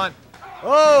going on.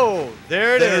 Oh,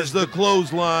 There's the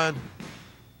clothesline.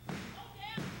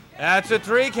 That's a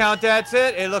 3 count. That's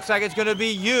it. It looks like it's going to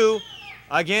be you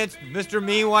against Mr.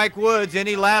 Mean Mike Woods.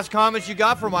 Any last comments you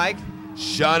got for Mike?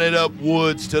 Shine it up,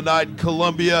 Woods, tonight in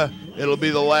Columbia. it'll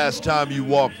be the last time you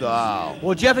walk the aisle.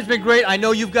 Well, Jeff, it's been great. I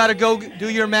know you've got to go do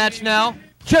your match now.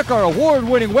 Check our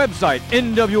award-winning website,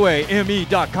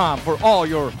 NWAME.com, for all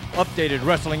your updated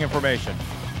wrestling information.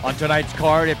 On tonight's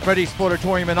card at Freddy's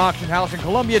Sportatorium and Auction House in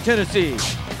Columbia, Tennessee,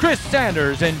 Chris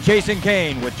Sanders and Jason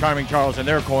Kane, with Charming Charles in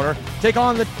their corner, take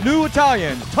on the New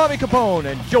Italians, Tommy Capone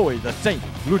and Joey the Saint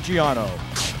Luciano.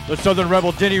 The Southern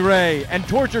Rebel Denny Ray and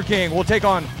Torture King will take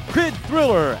on Kid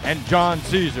Thriller and John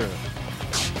Caesar.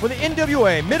 For the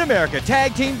NWA Mid-America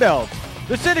Tag Team belts,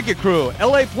 the Syndicate Crew,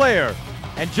 LA Player,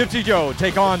 and Gypsy Joe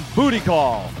take on Booty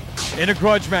Call. In a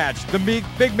grudge match, the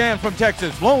big man from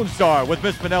Texas, Lone Star, with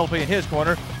Miss Penelope in his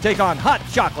corner, take on Hot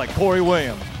Chocolate Corey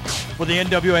Williams. For the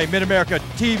NWA Mid-America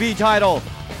TV title,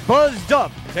 Buzzed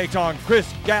Up takes on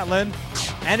Chris Gatlin.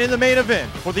 And in the main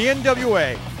event, for the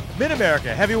NWA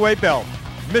Mid-America Heavyweight belt,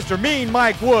 Mr. Mean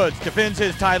Mike Woods defends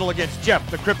his title against Jeff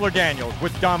the Crippler Daniels,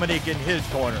 with Dominique in his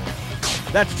corner.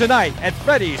 That's tonight at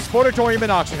Freddy's Sportatorium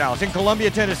and Auction House in Columbia,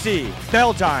 Tennessee.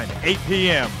 Bell time, 8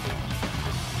 p.m.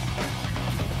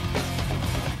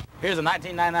 Here's a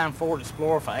 1999 Ford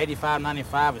Explorer for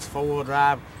 $85.95. It's four-wheel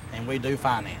drive, and we do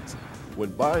finance.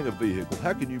 When buying a vehicle,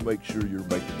 how can you make sure you're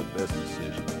making the best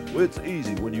decision? Well, it's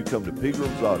easy when you come to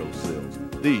Pigram's Auto Sales,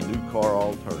 the new car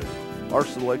alternative. Our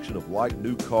selection of light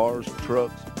new cars,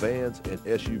 trucks, vans, and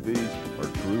SUVs are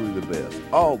truly the best.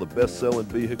 All the best-selling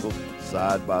vehicles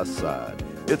side by side.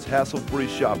 It's hassle-free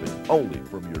shopping only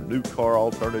from your new car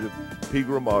alternative,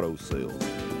 Pegram Auto Sales.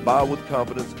 Buy with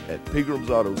confidence at Pigram's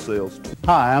Auto Sales.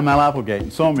 Hi, I'm Al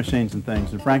Applegate, Sewing Machines and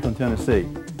Things in Franklin, Tennessee,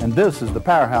 and this is the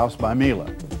Powerhouse by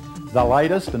Miele, the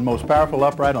lightest and most powerful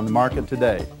upright on the market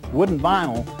today. Wood and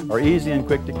vinyl are easy and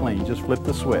quick to clean. Just flip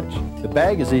the switch. The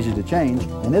bag is easy to change,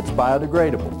 and it's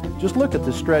biodegradable. Just look at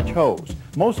the stretch hose.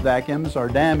 Most vacuums are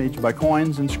damaged by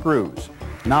coins and screws.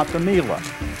 Not the Miele.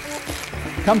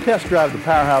 Come test drive the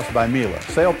Powerhouse by Miele.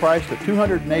 Sale priced at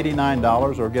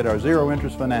 $289, or get our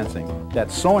zero-interest financing.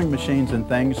 That's Sewing Machines and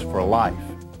Things for life.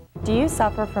 Do you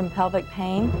suffer from pelvic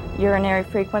pain, urinary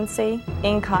frequency,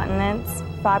 incontinence,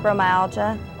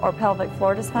 fibromyalgia, or pelvic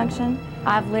floor dysfunction?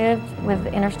 I've lived with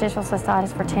interstitial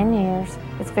cystitis for 10 years.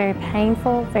 It's very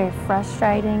painful, very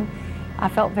frustrating. I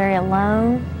felt very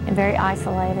alone and very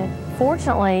isolated.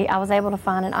 Fortunately, I was able to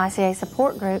find an ICA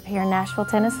support group here in Nashville,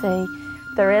 Tennessee.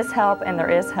 There is help and there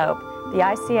is hope. The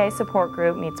ICA support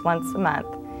group meets once a month.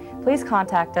 Please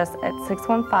contact us at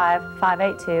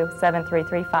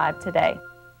 615-582-7335 today.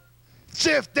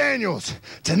 Jeff Daniels,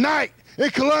 tonight in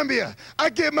Columbia, I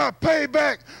get my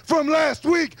payback from last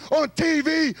week on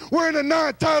TV. We're in a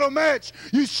non-title match.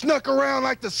 You snuck around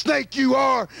like the snake you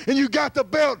are, and you got the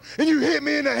belt, and you hit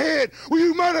me in the head. Well,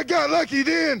 you might have got lucky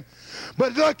then,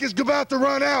 but luck is about to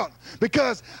run out,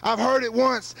 because I've heard it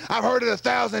once, I've heard it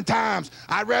 1,000 times.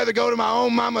 I'd rather go to my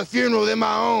own mama's funeral than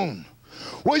my own.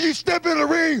 Well, you step in the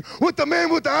ring with the man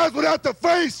with the eyes without the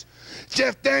face.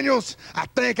 Jeff Daniels, I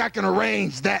think I can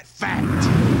arrange that fact.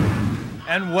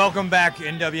 And welcome back,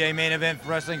 NWA Main Event for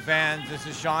wrestling fans. This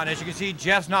is Sean. As you can see,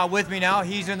 Jeff's not with me now.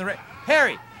 He's in the ring.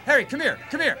 Harry, come here.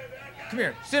 Sit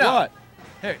down. What?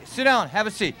 Harry, sit down. Have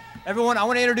a seat. Everyone, I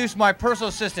want to introduce my personal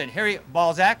assistant, Harry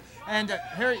Balzac. And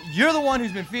Harry, you're the one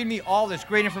who's been feeding me all this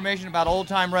great information about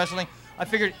old-time wrestling. I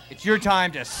figured it's your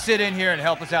time to sit in here and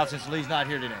help us out since Lee's not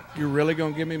here today. You're really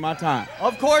going to give me my time?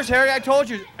 Of course, Harry. I told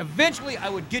you. Eventually, I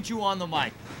would get you on the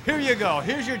mic. Here you go.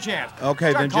 Here's your chance. Okay,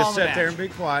 Start then just sit the there and be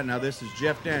quiet. Now, this is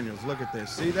Jeff Daniels. Look at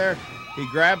this. See there? He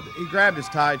grabbed his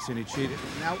tights and he cheated.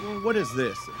 Now, what is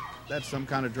this? That's some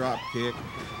kind of drop kick.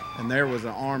 And there was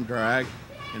an arm drag.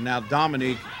 And now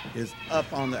Dominique is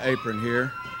up on the apron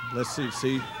here. Let's see.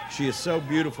 See, she is so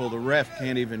beautiful. The ref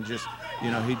can't even just,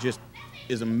 he just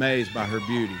is amazed by her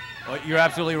beauty. Well, you're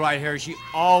absolutely right, Harry. She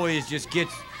always just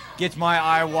gets my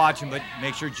eye watching, but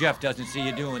make sure Jeff doesn't see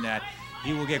you doing that.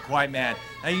 He will get quite mad.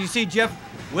 Now you see Jeff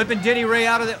whipping Denny Ray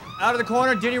out of the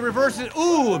corner. Denny reverses.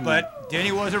 Ooh, but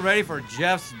Denny wasn't ready for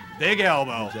Jeff's big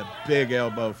elbow. It's a big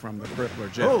elbow from the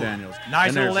crippler, Jeff Daniels.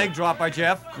 Nice little leg drop by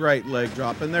Jeff. Great leg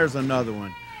drop. And there's another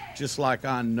one. Just like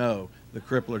I know the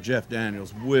crippler, Jeff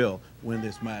Daniels, will win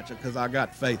this match because I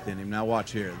got faith in him. Now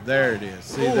watch here. There it is.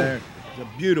 See there? It's a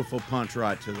beautiful punch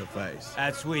right to the face.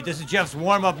 That's sweet. This is Jeff's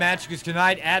warm-up match because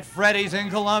tonight at Freddy's in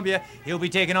Columbia, he'll be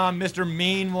taking on Mr.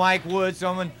 Mean Mike Woods,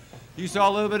 someone you saw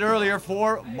a little bit earlier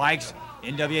for Mike's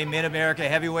NWA Mid-America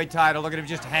Heavyweight title. Look at him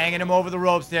just hanging him over the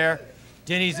ropes there.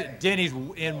 Denny's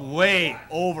in way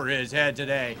over his head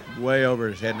today. Way over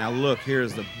his head. Now look,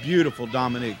 here's the beautiful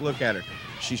Dominique. Look at her.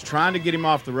 She's trying to get him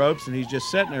off the ropes, and he's just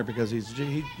sitting there because he's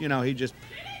an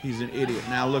idiot.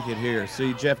 Now look at here.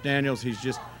 See, Jeff Daniels, he's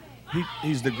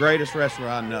the greatest wrestler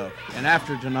I know. And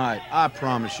after tonight, I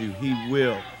promise you, he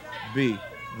will be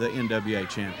the NWA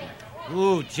champion.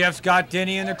 Ooh, Jeff's got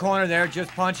Denny in the corner there,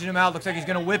 just punching him out. Looks like he's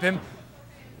going to whip him.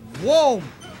 Whoa!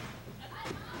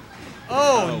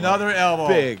 Oh, another elbow.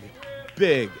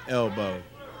 Big elbow.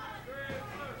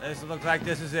 This looks like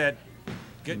this is it.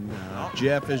 Good. No, Oh.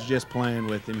 Jeff is just playing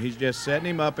with him. He's just setting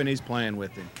him up and he's playing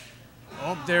with him.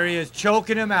 Oh, there he is,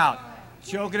 choking him out.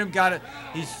 Choking him, got it.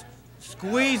 He's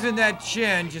squeezing that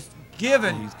chin, just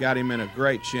giving. He's got him in a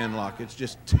great chin lock. It's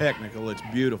just technical. It's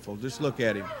beautiful. Just look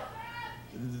at him.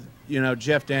 You know,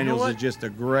 Jeff Daniels is just the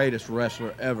greatest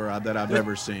wrestler ever that I've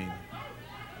ever seen.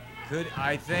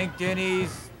 I think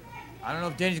Denny's, I don't know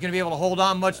if Denny's going to be able to hold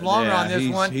on much longer on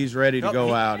this one. He's ready to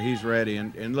go out. He's ready.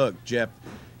 And look, Jeff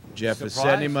is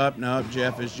setting him up. No,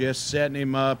 Jeff is just setting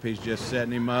him up. He's just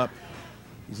setting him up.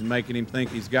 He's making him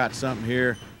think he's got something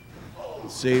here.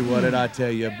 See, what did I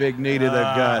tell you? A big knee to the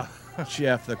gut.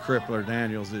 Jeff the Crippler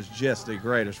Daniels is just the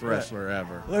greatest wrestler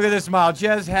ever. Look at this smile.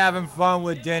 Just having fun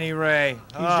with Denny Ray.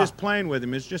 He's just playing with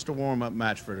him. It's just a warm-up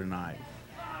match for tonight.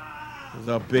 There's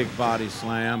a big body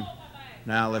slam.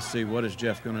 Now let's see, what is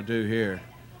Jeff going to do here?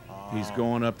 He's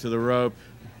going up to the rope.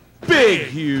 Big,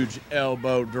 huge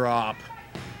elbow drop.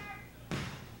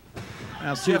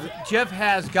 Now see, Jeff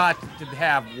has got to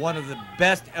have one of the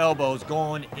best elbows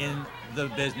going in the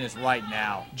business right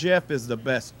now. Jeff is the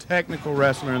best technical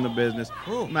wrestler in the business.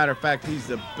 Matter of fact, he's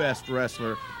the best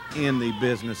wrestler in the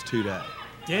business today.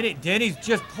 Denny's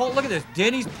just look at this.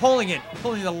 Denny's pulling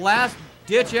the last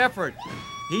ditch effort.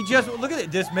 He just, look at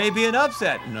it. This may be an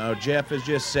upset. No, Jeff is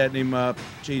just setting him up.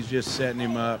 She's just setting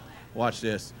him up. Watch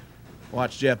this.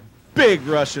 Watch Jeff. Big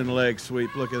Russian leg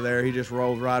sweep. Look at there. He just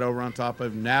rolls right over on top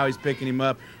of him. Now he's picking him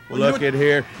up. Look at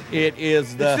here.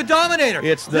 It's the Dominator.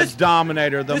 It's the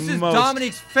Dominator. This is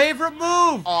Dominic's favorite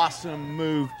move. Awesome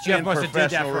move in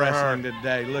professional wrestling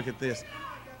today. Look at this.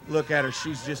 Look at her.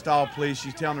 She's just all pleased.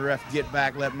 She's telling the ref, get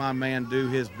back, let my man do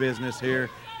his business here.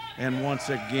 And once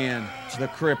again, the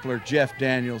Crippler, Jeff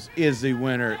Daniels, is the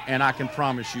winner. And I can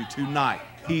promise you, tonight,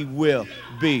 he will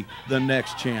be the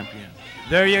next champion.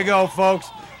 There you go, folks.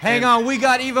 Hang on, we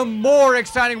got even more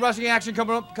exciting wrestling action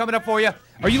coming up for you.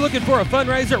 Are you looking for a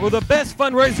fundraiser? Well, the best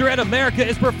fundraiser in America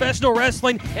is professional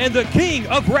wrestling, and the king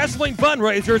of wrestling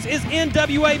fundraisers is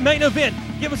NWA Main Event.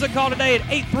 Give us a call today at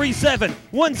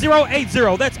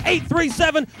 837-1080. That's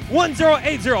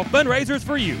 837-1080. Fundraisers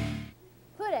for you.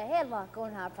 Put a headlock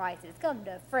on high prices. Come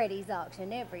to Freddy's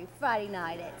Auction every Friday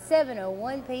night at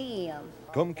 7:01 p.m.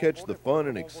 Come catch the fun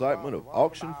and excitement of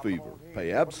auction fever.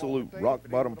 Pay absolute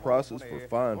rock-bottom prices for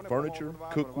fine furniture,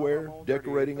 cookware,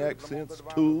 decorating accents,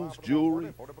 tools,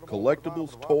 jewelry,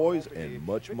 collectibles, toys, and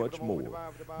much, much more.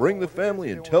 Bring the family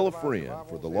and tell a friend.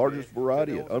 For the largest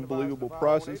variety at unbelievable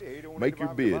prices, make your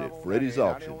bid at Freddy's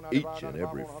Auction each and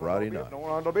every Friday night.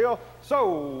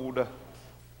 Sold.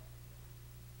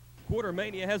 Quarter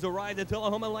Mania has arrived at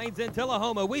Tullahoma Lanes in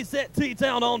Tullahoma. We set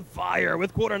T-Town on fire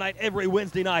with Quarter Night every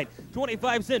Wednesday night.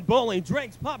 25-cent bowling,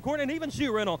 drinks, popcorn, and even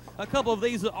shoe rental. A couple of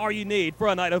these are all you need for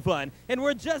a night of fun. And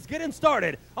we're just getting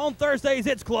started. On Thursdays,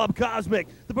 it's Club Cosmic,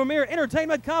 the premier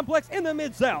entertainment complex in the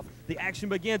Mid-South. The action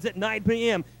begins at 9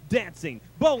 p.m. Dancing,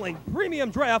 bowling,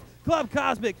 premium draft, Club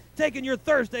Cosmic, taking your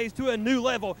Thursdays to a new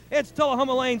level. It's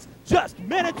Tullahoma Lanes, just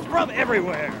minutes from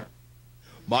everywhere.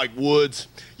 Mike Woods,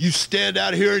 you stand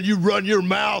out here and you run your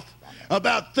mouth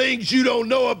about things you don't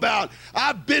know about.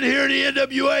 I've been here in the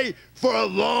NWA for a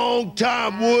long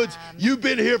time, Woods. You've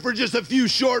been here for just a few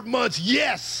short months.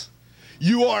 Yes,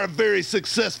 you are a very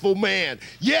successful man.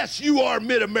 Yes, you are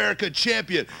Mid-America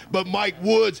champion. But Mike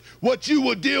Woods, what you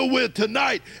will deal with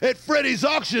tonight at Freddy's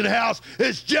Auction House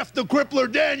is Jeff the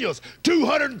Crippler Daniels,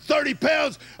 230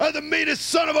 pounds of the meanest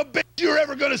son of a bitch you're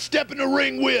ever going to step in the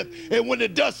ring with. And when the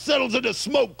dust settles and the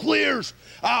smoke clears,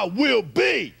 I will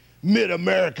be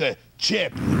Mid-America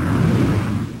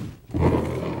champion.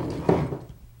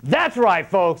 That's right,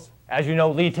 folks. As you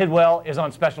know, Lee Tidwell is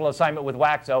on special assignment with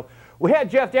Waxo. We had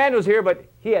Jeff Daniels here, but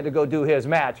he had to go do his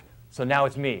match. So now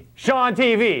it's me, Sean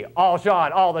TV, all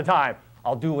Sean, all the time.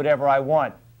 I'll do whatever I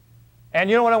want. And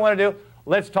you know what I want to do?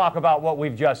 Let's talk about what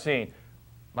we've just seen.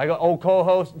 My old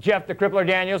co-host, Jeff the Crippler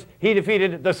Daniels, he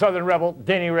defeated the Southern Rebel,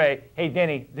 Denny Ray. Hey,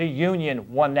 Denny, the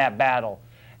Union won that battle.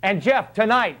 And Jeff,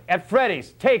 tonight at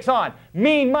Freddy's, takes on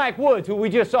Mean Mike Woods, who we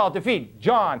just saw defeat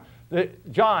John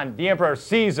the Emperor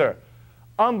Caesar.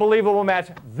 Unbelievable match.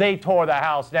 They tore the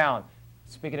house down.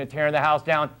 Speaking of tearing the house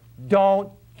down, don't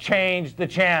change the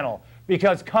channel,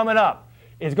 because coming up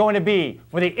is going to be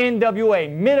for the NWA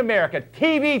Mid-America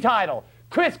TV title.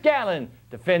 Chris Gallen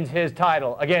defends his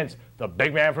title against the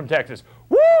big man from Texas.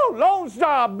 Woo! Lone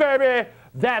Star, baby!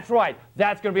 That's right.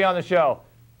 That's going to be on the show.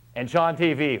 And Sean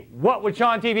TV. What would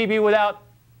Sean TV be without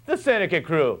the Syndicate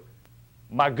crew?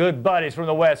 my good buddies from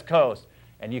the West Coast.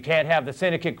 And you can't have the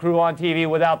Syndicate crew on TV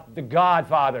without the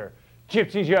Godfather,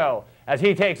 Gypsy Joe, as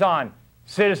he takes on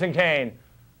Citizen Kane.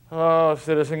 Oh,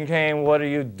 Citizen Kane, what are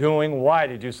you doing? Why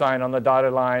did you sign on the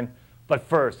dotted line? But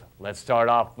first, let's start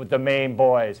off with the main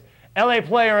boys, LA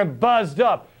Player and Buzzed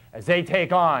Up, as they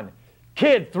take on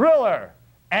Kid Thriller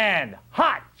and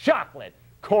Hot Chocolate,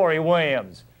 Corey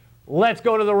Williams. Let's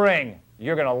go to the ring.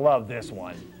 You're gonna love this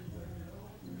one.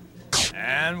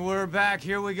 And we're back.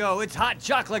 Here we go. It's Hot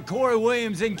Chocolate, Corey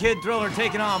Williams, and Kid Thriller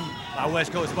taking on my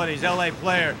West Coast buddies, LA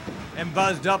Player and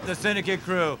Buzzed Up, the Syndicate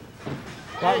crew.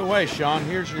 By the way, Sean,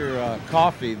 here's your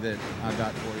coffee that I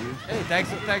got for you. Hey,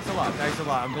 thanks a lot. Thanks a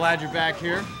lot. I'm glad you're back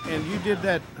here. And you did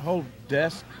that whole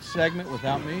desk segment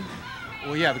without me?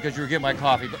 Well, yeah, because you were getting my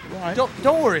coffee. But right.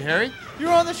 Don't worry, Harry.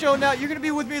 You're on the show now. You're going to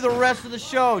be with me the rest of the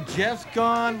show. Jeff's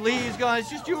gone. Lee's gone. It's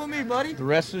just you and me, buddy. The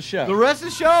rest of the show. The rest of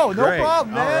the show. No Great.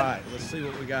 problem, man. All right. Let's see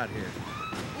what we got here.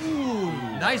 Ooh,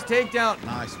 nice takedown.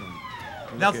 Nice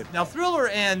one. Now Thriller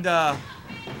and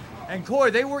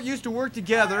Corey, they used to work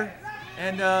together,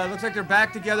 and looks like they're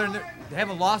back together, and they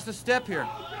haven't lost a step here.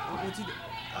 What's he do?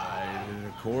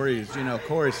 Corey's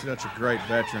such a great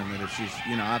veteran that it's just,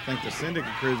 I think the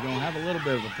Syndicate crew is going to have a little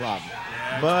bit of a problem.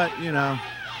 Yeah. But,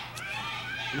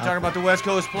 You're talking about the West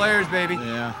Coast players, baby.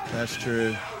 Yeah, that's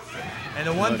true. And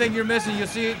the one thing you're missing, you'll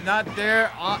see not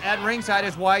there at ringside,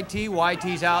 is YT.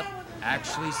 YT's out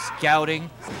actually scouting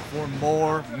for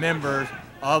more members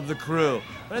of the crew.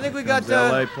 But I think we got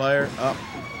LA Player. Oh,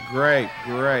 great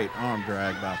arm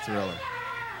drag by Thriller.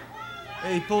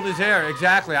 He pulled his hair,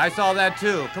 exactly. I saw that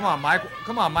too. Come on, Mike.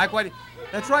 White.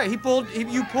 That's right. You pulled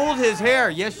his hair.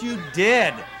 Yes, you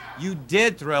did. You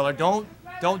did, Thriller. Don't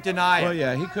deny it. Well,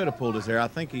 yeah, he could have pulled his hair. I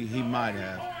think he might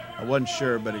have. I wasn't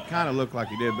sure, but it kind of looked like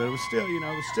he did. But it was still,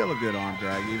 it was still a good arm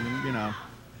drag, even. Oh,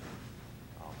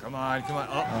 come on.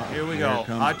 Oh, here we go.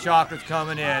 Hot Chocolate's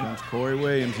coming in. Comes Corey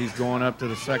Williams. He's going up to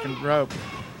the second rope.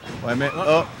 Wait a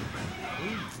minute.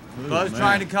 Buzz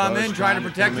trying to come in, trying to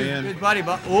protect his buddy.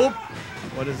 But oop.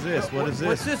 What is this? What's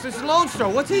this? This is Lone Star.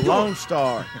 What's he doing? Lone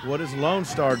Star. What is Lone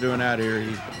Star doing out here?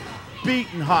 He's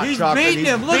beating Hot Chocolate. He's beating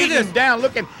him. Look at this. Him down.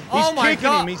 Look at him. He's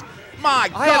kicking him. My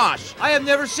gosh. I have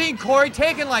never seen Corey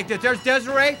taken like this. There's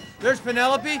Desiree. There's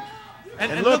Penelope.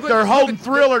 And look, they're holding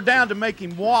Thriller down to make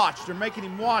him watch. They're making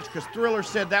him watch because Thriller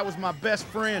said that was my best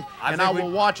friend, and I will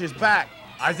watch his back.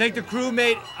 I think the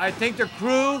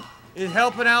crew is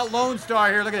helping out Lone Star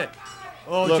here. Look at it.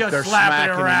 Oh, look, just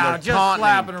slapping around. Just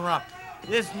slapping around.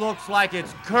 This looks like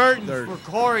it's curtains for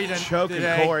Corey today. Choking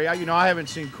Corey. I haven't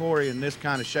seen Corey in this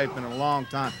kind of shape in a long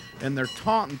time. And they're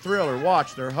taunting Thriller.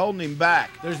 Watch, they're holding him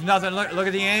back. There's nothing. Look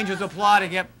at the Angels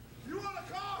applauding him.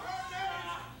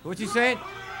 What's he saying?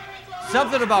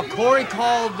 Something about Corey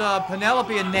called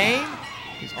Penelope a name?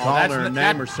 He's calling her a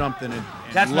name or something. And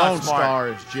that's Lone not smart. Star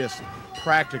is just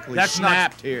practically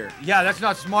snapped here. Yeah, that's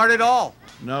not smart at all.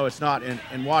 No, it's not.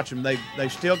 And watch them. They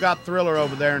still got Thriller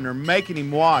over there, and they're making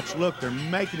him watch. Look, they're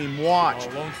making him watch.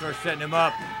 Oh, Lone Star setting him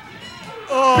up.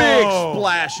 Oh. Big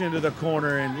splash into the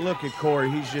corner, and look at Corey.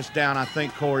 He's just down. I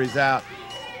think Corey's out.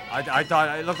 I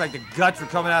thought it looked like the guts were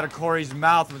coming out of Corey's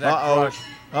mouth with that crush.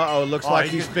 Uh-oh, looks like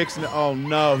he's fixing to, oh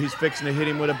no, he's fixing to hit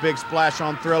him with a big splash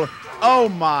on Thriller. Oh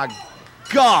my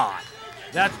God.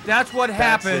 That's what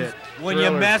happens when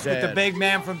you mess with the big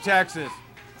man from Texas.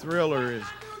 Thriller is,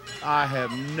 I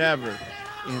have never,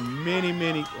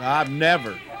 I've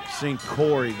never seen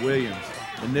Corey Williams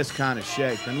in this kind of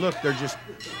shape. And look, they're just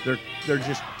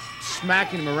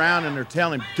smacking him around, and they're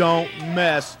telling him, don't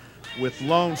mess with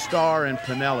Lone Star and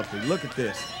Penelope. Look at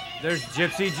this. There's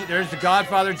the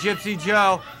Godfather, Gypsy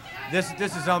Joe. This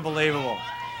is unbelievable.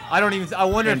 I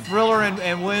wonder if Thriller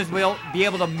and Williams will be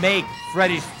able to make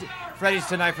Freddy's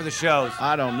tonight for the shows.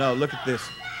 I don't know. Look at this.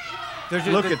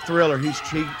 Look at Thriller.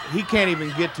 He can't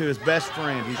even get to his best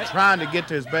friend. He's trying to get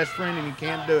to his best friend, and he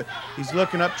can't do it. He's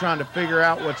looking up, trying to figure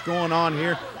out what's going on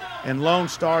here. And Lone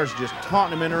Star's just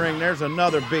taunting him in the ring. There's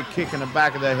another big kick in the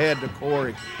back of the head to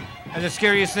Corey. And the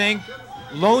scariest thing,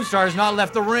 Lone Star has not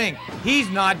left the ring. He's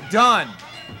not done.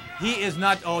 He is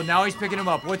not. Oh, now he's picking him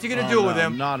up. What's he going to do with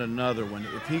him? Not another one.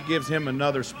 If he gives him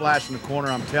another splash in the corner,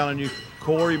 I'm telling you,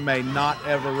 Corey may not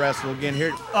ever wrestle again.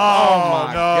 Here. Oh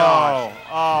my gosh.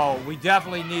 Oh, we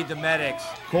definitely need the medics.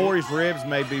 Corey's ribs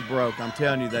may be broke. I'm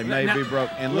telling you, they may be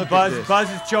broke. And look Buzz, at this. Buzz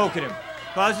is choking him.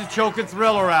 Buzz is choking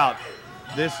Thriller out.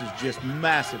 This is just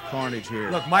massive carnage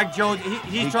here. Look, Mike Jones,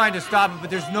 he's trying to stop it,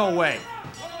 but there's no way.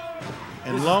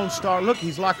 And Lone Star, look,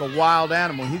 he's like a wild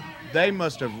animal. They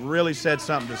must have really said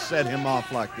something to set him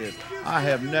off like this. I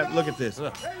have never. Look at this.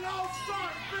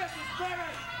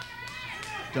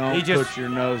 Don't put your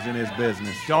nose in his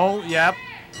business. Don't. Yep.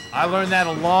 I learned that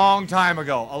a long time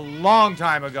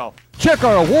ago. Check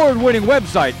our award-winning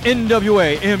website,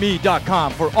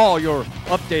 NWAME.com, for all your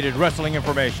updated wrestling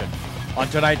information. On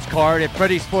tonight's card at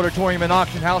Freddy's Sportatorium and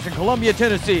Auction House in Columbia,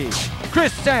 Tennessee,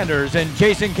 Chris Sanders and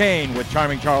Jason Kane, with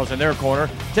Charming Charles in their corner,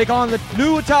 take on the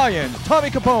New Italians, Tommy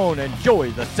Capone and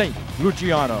Joey the Saint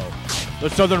Luciano. The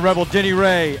Southern Rebel Denny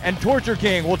Ray and Torture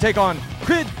King will take on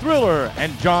Kid Thriller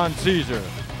and John Caesar.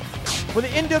 For the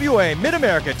NWA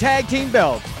Mid-America Tag Team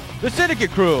Belts, the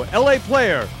Syndicate Crew, LA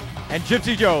Player, and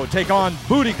Gypsy Joe take on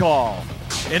Booty Call.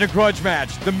 In a grudge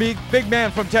match, the big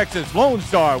man from Texas, Lone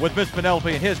Star, with Miss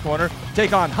Penelope in his corner,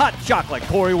 take on Hot Chocolate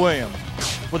Corey Williams.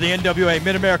 For the NWA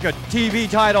Mid-America TV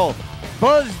title,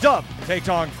 Buzzed Up takes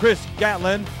on Chris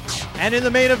Gatlin. And in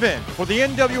the main event, for the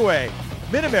NWA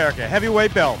Mid-America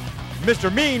Heavyweight Belt,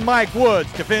 Mr. Mean Mike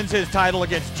Woods defends his title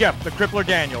against Jeff the Crippler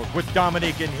Daniels, with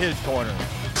Dominique in his corner.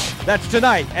 That's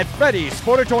tonight at Freddy's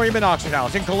Sportatorium and Auction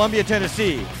House in Columbia,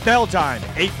 Tennessee. Bell time,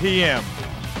 8 p.m.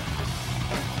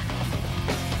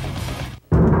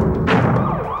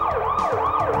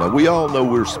 Now, we all know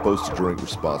we're supposed to drink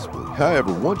responsibly.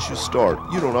 However, once you start,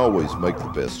 you don't always make the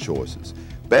best choices.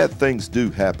 Bad things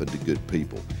do happen to good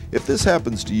people. If this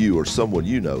happens to you or someone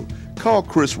you know, call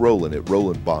Chris Rowland at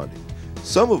Rowland Bonding.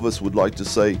 Some of us would like to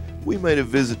say we made a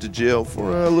visit to jail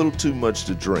for a little too much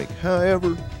to drink.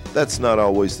 However, that's not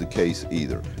always the case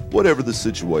either. Whatever the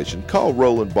situation, call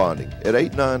Rowland Bonding at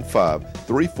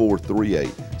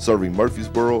 895-3438, serving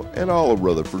Murfreesboro and all of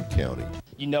Rutherford County.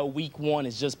 You know, week 1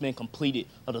 has just been completed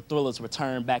of the Thrillers'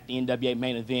 return back to NWA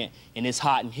main event, and it's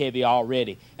hot and heavy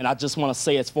already. And I just want to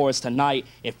say, as far as tonight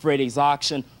at Freddy's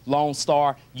auction, Lone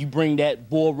Star, you bring that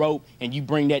bull rope and you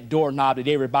bring that doorknob that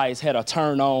everybody's had a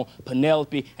turn on,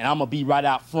 Penelope, and I'm going to be right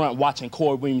out front watching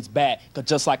Corey Williams back, because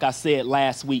just like I said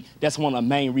last week, that's one of the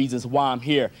main reasons why I'm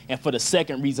here. And for the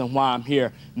second reason why I'm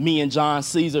here, me and John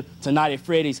Caesar, tonight at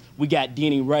Freddy's, we got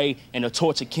Denny Ray and the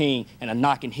Torture King, and the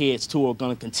Knocking Heads tour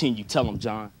going to continue. Tell them,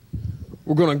 John.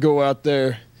 We're going to go out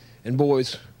there, and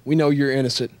boys, we know you're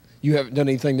innocent. You haven't done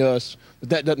anything to us, but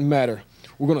that doesn't matter.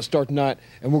 We're going to start tonight,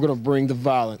 and we're going to bring the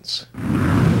violence.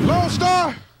 Lone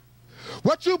Star,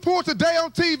 what you pulled today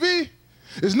on TV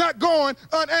is not going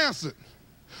unanswered.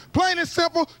 Plain and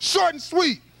simple, short and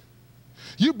sweet.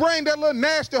 You bring that little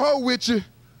nasty hoe with you,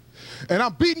 and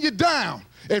I'm beating you down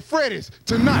at Freddy's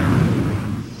tonight.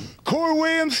 Corey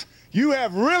Williams, you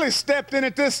have really stepped in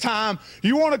it this time.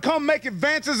 You want to come make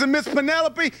advances in Miss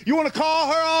Penelope? You want to call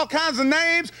her all kinds of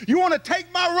names? You want to take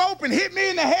my rope and hit me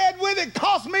in the head with it,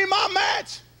 cost me my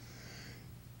match?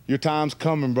 Your time's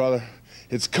coming, brother.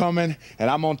 It's coming, and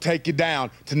I'm going to take you down.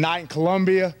 Tonight in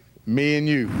Columbia, me and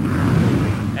you.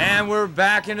 And we're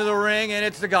back into the ring, and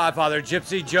it's the Godfather,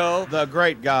 Gypsy Joe. The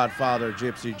great Godfather,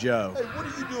 Gypsy Joe. Hey, what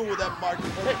are you doing with that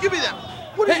microphone? Hey, give me that.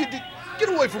 What are you doing? Get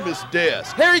away from his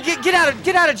desk. Harry, get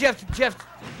out of Jeff's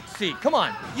seat. Come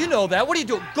on, you know that. What are you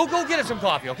doing? Go get us some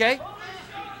coffee, okay?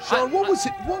 Sean, what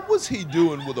was he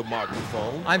doing with a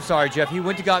microphone? I'm sorry, Jeff. He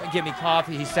went to get me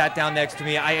coffee. He sat down next to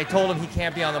me. I told him he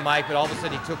can't be on the mic, but all of a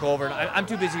sudden he took over. And I'm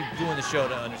too busy doing the show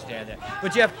to understand that.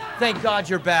 But Jeff, thank God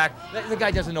you're back. The guy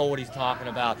doesn't know what he's talking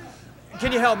about.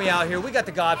 Can you help me out here? We got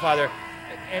the Godfather,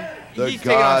 and the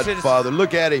Godfather.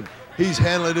 Look at him. He's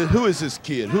handling it. Who is this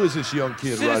kid? Who is this young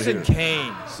kid right here? Citizen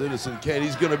Kane. Citizen Kane.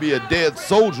 He's going to be a dead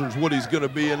soldier is what he's going to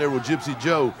be in there with Gypsy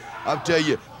Joe. I'll tell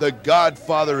you, the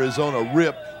Godfather is on a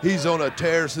rip. He's on a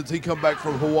tear since he come back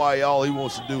from Hawaii. All he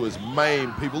wants to do is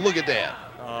maim people. Look at that.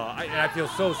 I feel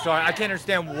so sorry. I can't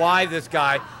understand why this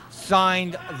guy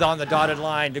signed on the dotted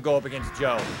line to go up against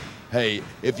Joe. Hey,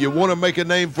 if you want to make a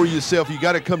name for yourself, you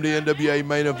got to come to NWA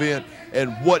main event.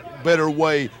 And what better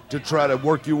way to try to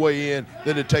work your way in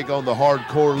than to take on the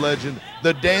hardcore legend,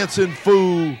 the dancing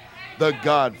fool, the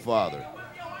Godfather.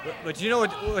 But you know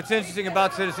what's interesting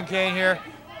about Citizen Kane here?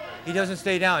 He doesn't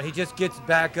stay down. He just gets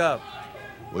back up.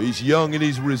 Well, he's young and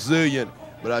he's resilient.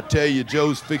 But I tell you,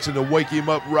 Joe's fixing to wake him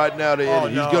up right now to end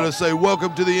it. He's going to say,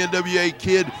 welcome to the NWA,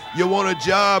 kid. You want a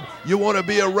job? You want to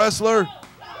be a wrestler?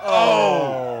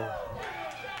 Oh,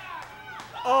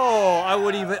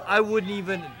 I wouldn't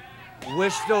even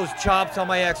wish those chops on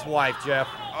my ex-wife, Jeff.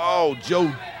 Oh,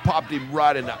 Joe popped him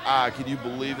right in the eye. Can you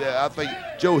believe that? I think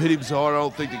Joe hit him so hard, I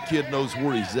don't think the kid knows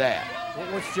where he's at.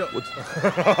 What's Joe?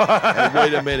 Hey,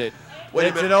 wait a minute. Wait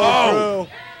a minute. An old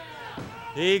crew.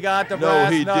 He got the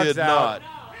brass nuts out. No, he did not.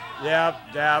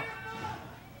 Yep.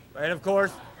 And of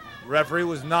course, referee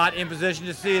was not in position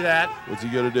to see that. What's he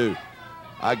going to do?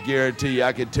 I guarantee you,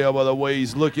 I can tell by the way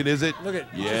he's looking, is it? Look at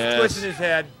yes. Just twisting his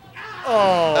head.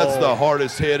 Oh. That's the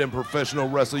hardest head in professional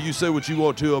wrestling. You say what you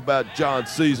want to about John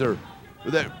Caesar.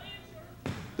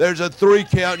 There's a 3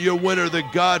 count, your winner, the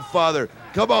Godfather.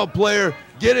 Come on, player.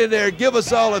 Get in there. Give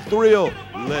us all a thrill.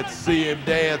 Let's see him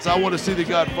dance. I want to see the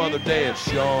Godfather dance,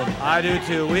 Sean. I do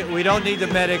too. We don't need the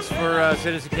medics for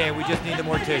Citizen Kane. We just need the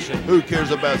mortician. Who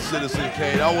cares about Citizen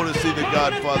Kane? I want to see the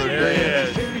Godfather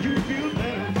dance.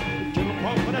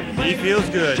 He feels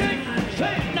good. Look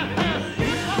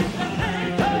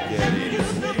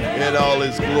at him. In all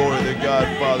his glory, the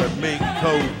Godfather, mink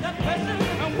coat.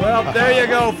 Well, there you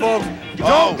go, folks.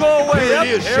 Don't go away. Here it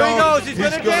is, Here Sean. he goes. He's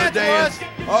going to dance.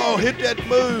 Oh, hit that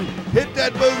move. Hit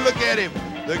that move. Look at him.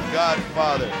 The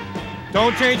Godfather.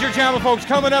 Don't change your channel, folks.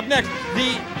 Coming up next,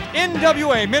 the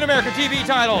NWA Mid-America TV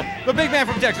title. The big man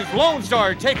from Texas, Lone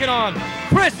Star, taking on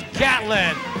Chris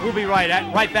Gatlin. We'll be right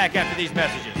back after these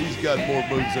messages. He's got more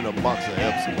moves than a box of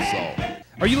Epsom salt.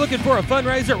 Are you looking for a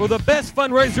fundraiser? Well, the best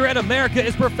fundraiser in America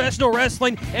is professional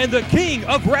wrestling, and the king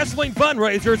of wrestling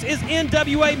fundraisers is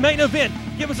NWA Main Event.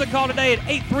 Give us a call today at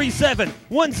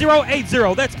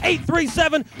 837-1080. That's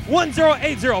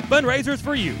 837-1080. Fundraisers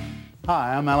for you.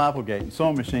 Hi, I'm Al Applegate,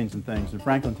 Sewing Machines and Things in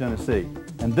Franklin, Tennessee,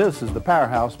 and this is the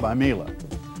Powerhouse by Mila,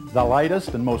 the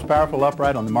lightest and most powerful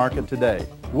upright on the market today.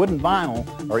 Wood and vinyl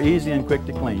are easy and quick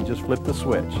to clean. Just flip the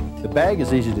switch. The bag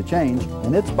is easy to change,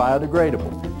 and it's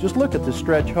biodegradable. Just look at the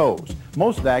stretch hose.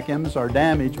 Most vacuums are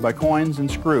damaged by coins and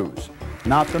screws.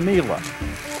 Not the Mila.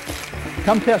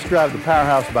 Come test drive the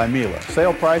Powerhouse by Mila.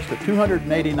 Sale priced at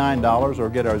 $289 or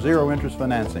get our zero-interest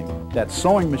financing. That's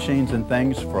Sewing Machines and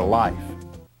Things for life.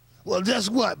 Well, guess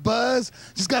what, Buzz?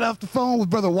 Just got off the phone with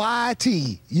Brother YT.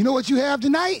 You know what you have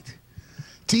tonight?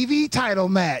 TV title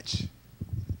match.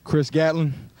 Chris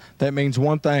Gatlin, that means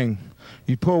one thing.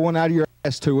 You pull one out of your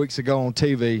ass 2 weeks ago on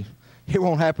TV. It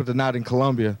won't happen tonight in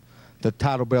Columbia. The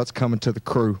title belt's coming to the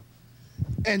crew.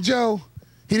 And Joe,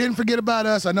 he didn't forget about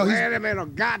us. I know he's... Wait a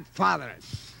minute, Godfather.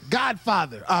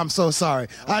 Godfather. I'm so sorry.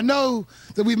 I know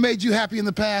that we've made you happy in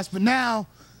the past, but now,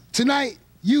 tonight,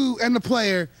 you and the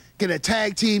player get a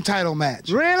tag team title match.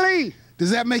 Really? Does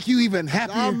that make you even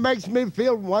happier? That makes me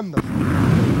feel wonderful.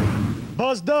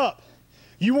 Buzzed up.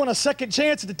 You want a second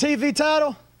chance at the TV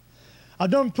title? I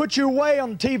done put you away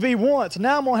on the TV once.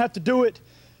 Now I'm going to have to do it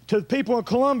to the people in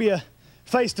Columbia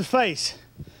face to face.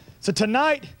 So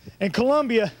tonight in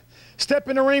Columbia, step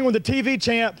in the ring with the TV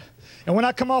champ, and when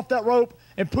I come off that rope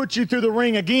and put you through the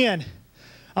ring again,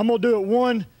 I'm going to do it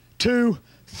 1, 2,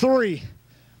 3,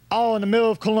 all in the middle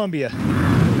of Columbia.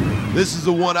 This is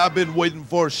the one I've been waiting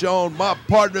for, Sean. My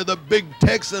partner, the big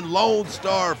Texan Lone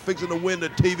Star, fixing to win the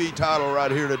TV title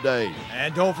right here today.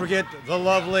 And don't forget the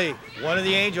lovely, one of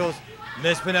the angels,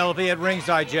 Miss Penelope at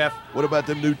ringside, Jeff. What about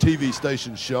them new TV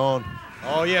stations, Sean?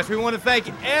 Oh, yes, we want to thank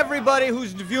everybody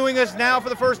who's viewing us now for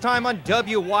the first time on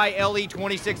WYLE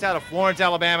 26 out of Florence,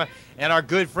 Alabama, and our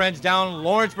good friends down in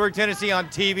Lawrenceburg, Tennessee on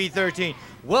TV 13.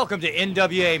 Welcome to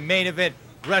NWA Main Event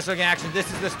Wrestling Action. This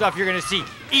is the stuff you're going to see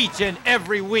each and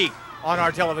every week on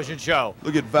our television show.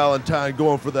 Look at Valentine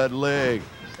going for that leg.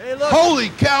 Hey, look. Holy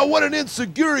cow, what an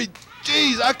insecurity.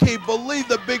 Jeez, I can't believe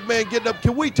the big man getting up.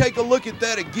 Can we take a look at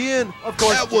that again? Of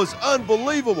course. That was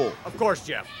unbelievable. Of course,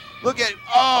 Jeff. Look at,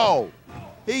 oh,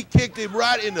 he kicked him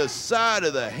right in the side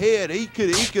of the head. He could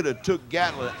have took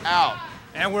Gatlin out.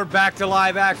 And we're back to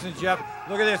live action, Jeff.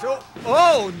 Look at this.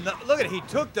 Oh, no, look at it. He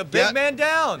took the big man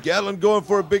down. Gatlin going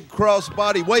for a big cross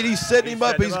body. Wait, he's setting him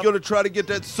up. He's going to try to get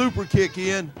that super kick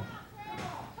in.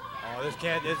 Oh,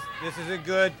 this isn't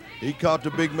good. He caught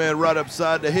the big man right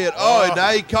upside the head. Oh, and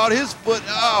now he caught his foot.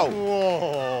 Oh.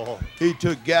 Whoa. He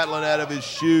took Gatlin out of his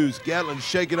shoes. Gatlin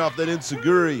shaking off that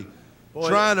insecurity. Boy,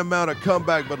 trying to mount a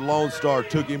comeback, but Lone Star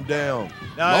took him down.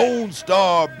 Now, Lone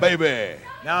Star, baby.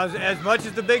 Now, as much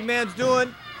as the big man's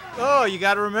doing, oh, you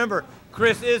got to remember,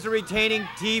 Chris is a retaining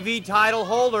TV title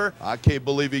holder. I can't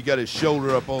believe he got his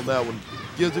shoulder up on that one.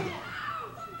 Gives it.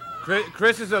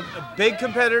 Chris is a big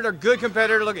competitor, good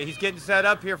competitor. Look, he's getting set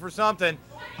up here for something.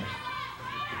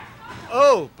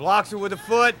 Oh, blocks it with a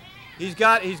foot. He's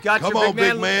got Come your on,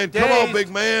 big man. dazed. Come on, big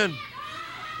man.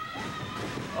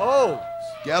 Oh.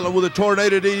 Gatlin with a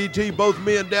tornado DDT, both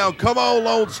men down. Come on,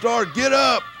 Lone Star, get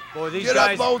up. Boy, get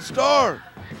up, Lone Star.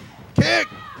 Kick.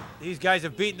 These guys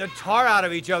have beaten the tar out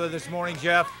of each other this morning,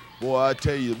 Jeff. Boy, I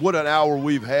tell you, what an hour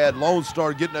we've had. Lone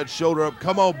Star getting that shoulder up.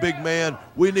 Come on, big man.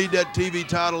 We need that TV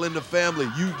title in the family.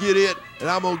 You get it, and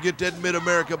I'm going to get that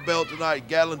Mid-America belt tonight.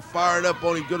 Gatlin firing up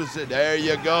on him. Good to say, there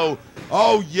you go.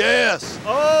 Oh, yes.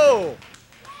 Oh.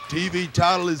 TV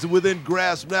title is within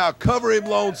grasp now. Cover him,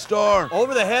 Lone Star.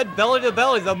 Over the head, belly to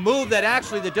belly, the move that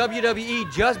actually the WWE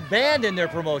just banned in their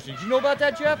promotions. You know about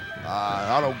that, Jeff?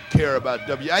 I don't care about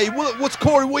Hey, what's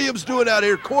Corey Williams doing out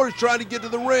here? Corey's trying to get to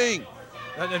the ring.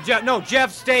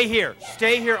 Jeff, stay here.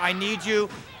 Stay here. I need you.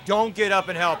 Don't get up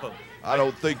and help him. I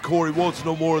don't think Corey wants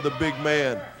no more of the big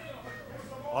man.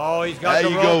 Oh, he's got the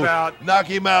there you rope go. out. Knock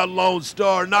him out, Lone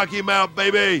Star. Knock him out,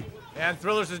 baby. And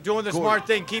Thrillers is doing the smart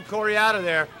thing. Keep Corey out of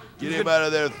there. Get him out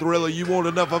of there, Thriller. You want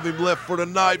enough of him left for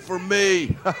tonight for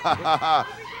me.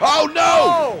 Oh,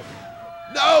 no!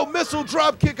 No, missile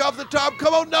drop kick off the top.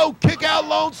 Come on, no, kick out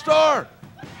Lone Star.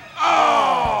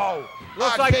 Oh!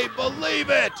 I can't believe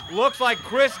it. Looks like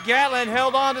Chris Gatlin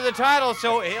held on to the title,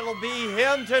 so it'll be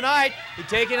him tonight. He's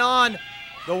taking on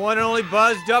the one and only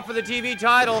Buzzed Up for the TV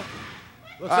title.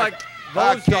 Looks like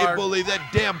I can't believe that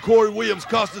damn Corey Williams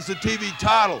cost us a TV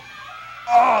title.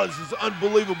 Oh, this is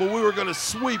unbelievable. We were going to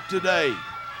sweep today.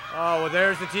 Oh, well,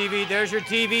 there's the TV. There's your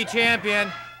TV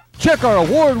champion. Check our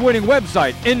award-winning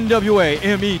website,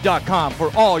 NWAME.com,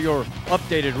 for all your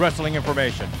updated wrestling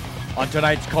information. On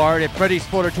tonight's card at Freddy's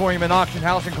Sportatorium and Auction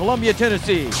House in Columbia,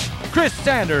 Tennessee, Chris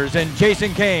Sanders and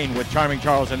Jason Kane, with Charming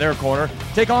Charles in their corner,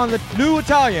 take on the new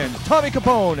Italians, Tommy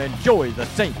Capone and Joey the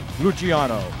Saint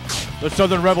Luciano. The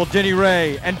Southern Rebel Denny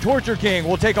Ray and Torture King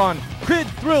will take on Kid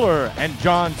Thriller and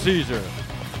John Caesar.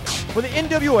 For the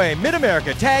NWA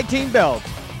Mid-America Tag Team belts,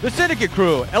 the Syndicate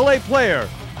Crew, LA Player,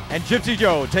 and Gypsy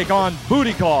Joe take on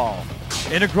Booty Call.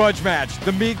 In a grudge match,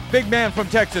 the big man from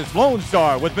Texas, Lone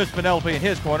Star, with Miss Penelope in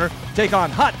his corner, take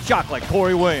on Hot Chocolate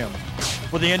Corey Williams.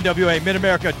 For the NWA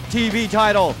Mid-America TV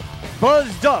title,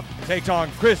 Buzzed Up takes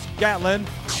on Chris Gatlin.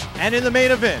 And in the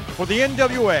main event, for the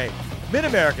NWA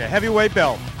Mid-America Heavyweight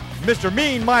belt, Mr.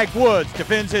 Mean Mike Woods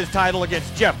defends his title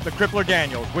against Jeff the Crippler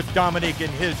Daniels, with Dominique in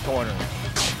his corner.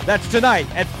 That's tonight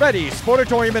at Freddy's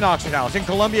Sportatorium and Auction House in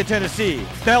Columbia, Tennessee.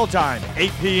 Bell time,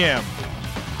 8 p.m.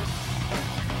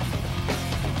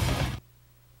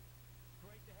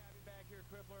 Great to have you back here,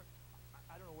 Crippler.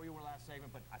 I don't know where you were last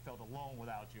segment, but I felt alone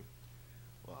without you.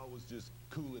 Well, I was just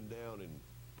cooling down and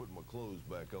putting my clothes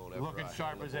back on after Looking I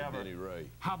sharp hung as up on ever. Denny Ray.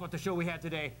 How about the show we had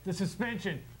today? The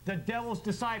suspension, the Devil's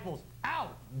Disciples,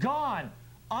 out, gone,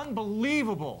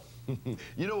 unbelievable.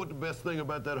 You know what the best thing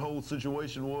about that whole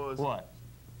situation was? What?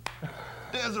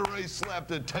 Desiree slapped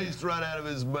the taste right out of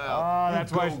his mouth. Oh,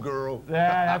 that's why, girl.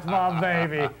 Yeah, that's my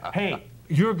baby. Hey,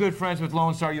 you're good friends with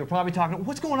Lone Star. You're probably talking,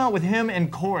 what's going on with him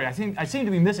and Corey? I seem to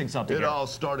be missing something It here. all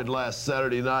started last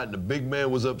Saturday night, and the big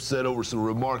man was upset over some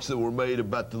remarks that were made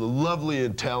about the lovely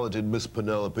and talented Miss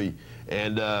Penelope,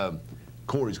 and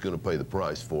Corey's going to pay the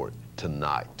price for it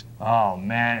tonight. Oh,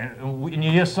 man. And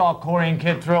you just saw Corey and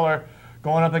Kid Thriller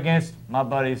going up against my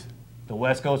buddies, the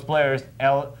West Coast Players,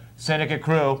 Syndicate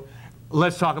Crew.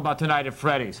 Let's talk about tonight at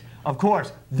Freddy's. Of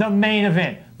course, the main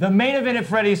event. The main event at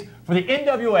Freddy's for the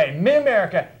NWA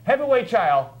Mid-America Heavyweight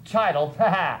title.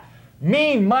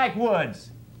 Mean Mike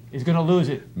Woods is going to lose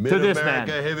it to this man.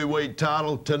 Mid-America Heavyweight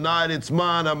title. Tonight it's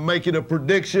mine. I'm making a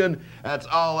prediction. That's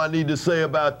all I need to say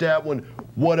about that one.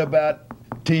 What about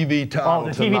TV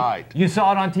title tonight? You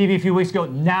saw it on TV a few weeks ago.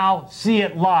 Now see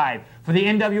it live. For the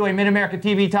NWA Mid-America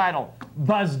TV title,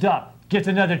 Buzzed Up gets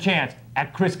another chance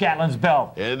at Chris Gatlin's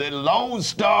belt. And then Lone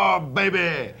Star,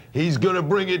 baby. He's going to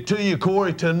bring it to you,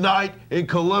 Corey, tonight in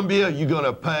Columbia. You're going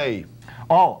to pay.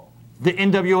 Oh, the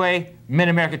NWA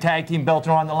Mid-America Tag Team belts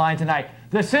are on the line tonight.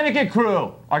 The Syndicate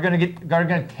Crew are going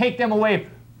to take them away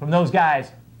from those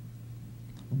guys.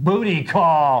 Booty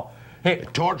Call. Hey,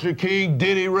 Torture King,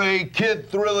 Denny Ray, Kid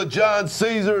Thriller, John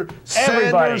Caesar,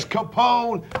 Sanders,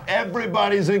 Capone.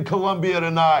 Everybody's in Columbia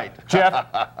tonight. Jeff,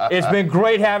 it's been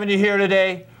great having you here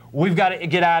today. We've got to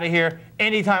get out of here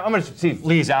anytime. I'm going to see if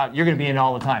Lee's out. You're going to be in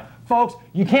all the time. Folks,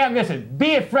 you can't miss it.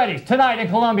 Be at Freddy's tonight in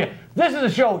Columbia. This is a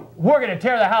show. We're going to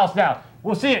tear the house down.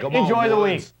 We'll see you. Enjoy the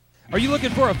week. Are you looking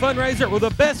for a fundraiser? Well,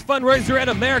 the best fundraiser in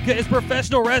America is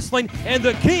professional wrestling, and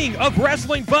the king of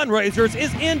wrestling fundraisers is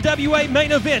NWA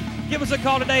Main Event. Give us a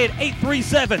call today at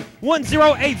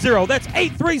 837-1080. That's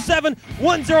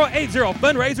 837-1080.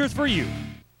 Fundraisers for you.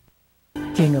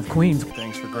 King of Queens.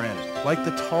 Things for granted, like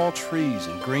the tall trees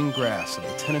and green grass of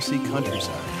the Tennessee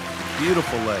countryside,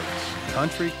 beautiful lakes,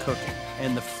 country cooking,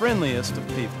 and the friendliest of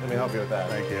people. Let me help you with that.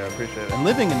 Thank you, I appreciate it. And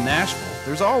living in Nashville,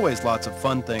 there's always lots of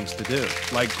fun things to do,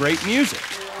 like great music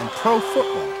and pro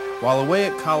football. While away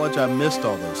at college, I missed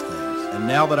all those things. And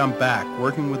now that I'm back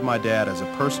working with my dad as a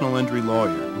personal injury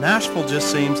lawyer, Nashville just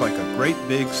seems like a great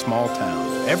big small town.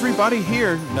 Everybody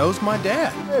here knows my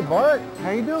dad. Hey, Bart.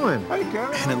 How you doing? Hey,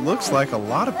 Karen. And it looks like a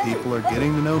lot of people are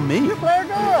getting to know me. You play a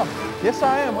girl. Yes,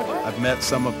 I am. I've met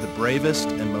some of the bravest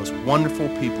and most wonderful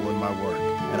people in my work,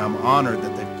 and I'm honored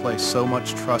that they've placed so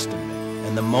much trust in me.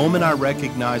 And the moment I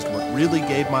recognized what really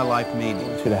gave my life meaning,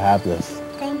 I should have this.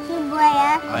 Thank you, Blair.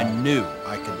 I knew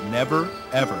I could never,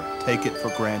 ever take it for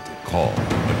granted. Call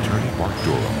Attorney Mark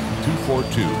Durham,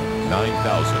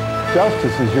 242-9000.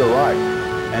 Justice is your right,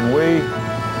 and we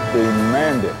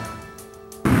demand it.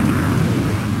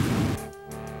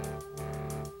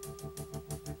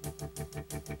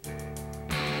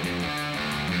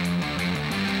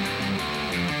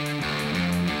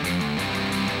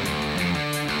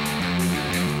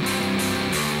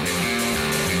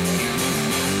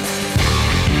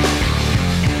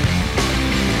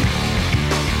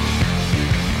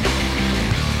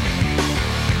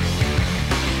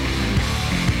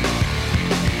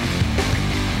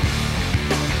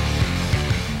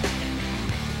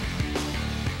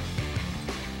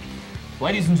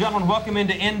 Ladies and gentlemen, welcome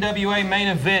into NWA Main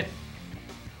Event.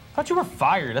 I thought you were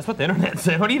fired. That's what the internet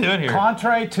said. What are you doing here?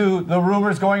 Contrary to the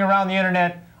rumors going around the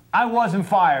internet, I wasn't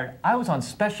fired. I was on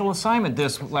special assignment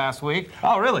this last week.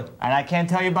 Oh, really? And I can't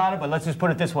tell you about it, but let's just put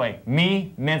it this way.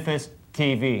 Me, Memphis,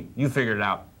 TV. You figured it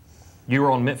out. You were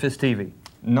on Memphis TV?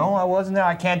 No, I wasn't there.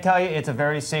 I can't tell you. It's a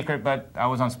very secret, but I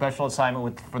was on special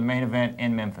assignment for the main event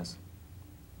in Memphis.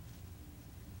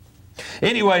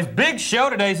 Anyways, big show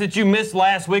today since you missed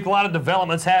last week. A lot of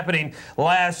developments happening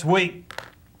last week.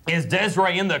 Is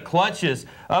Desiree in the clutches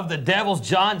of the Devils?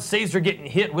 John Caesar getting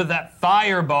hit with that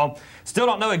fireball. Still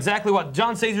don't know exactly what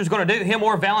John Caesar's going to do. Him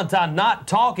or Valentine not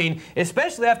talking,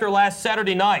 especially after last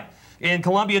Saturday night in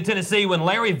Columbia, Tennessee, when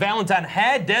Larry Valentine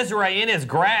had Desiree in his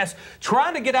grasp,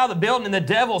 trying to get out of the building, and the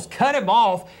Devils cut him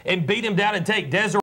off and beat him down and take Desiree.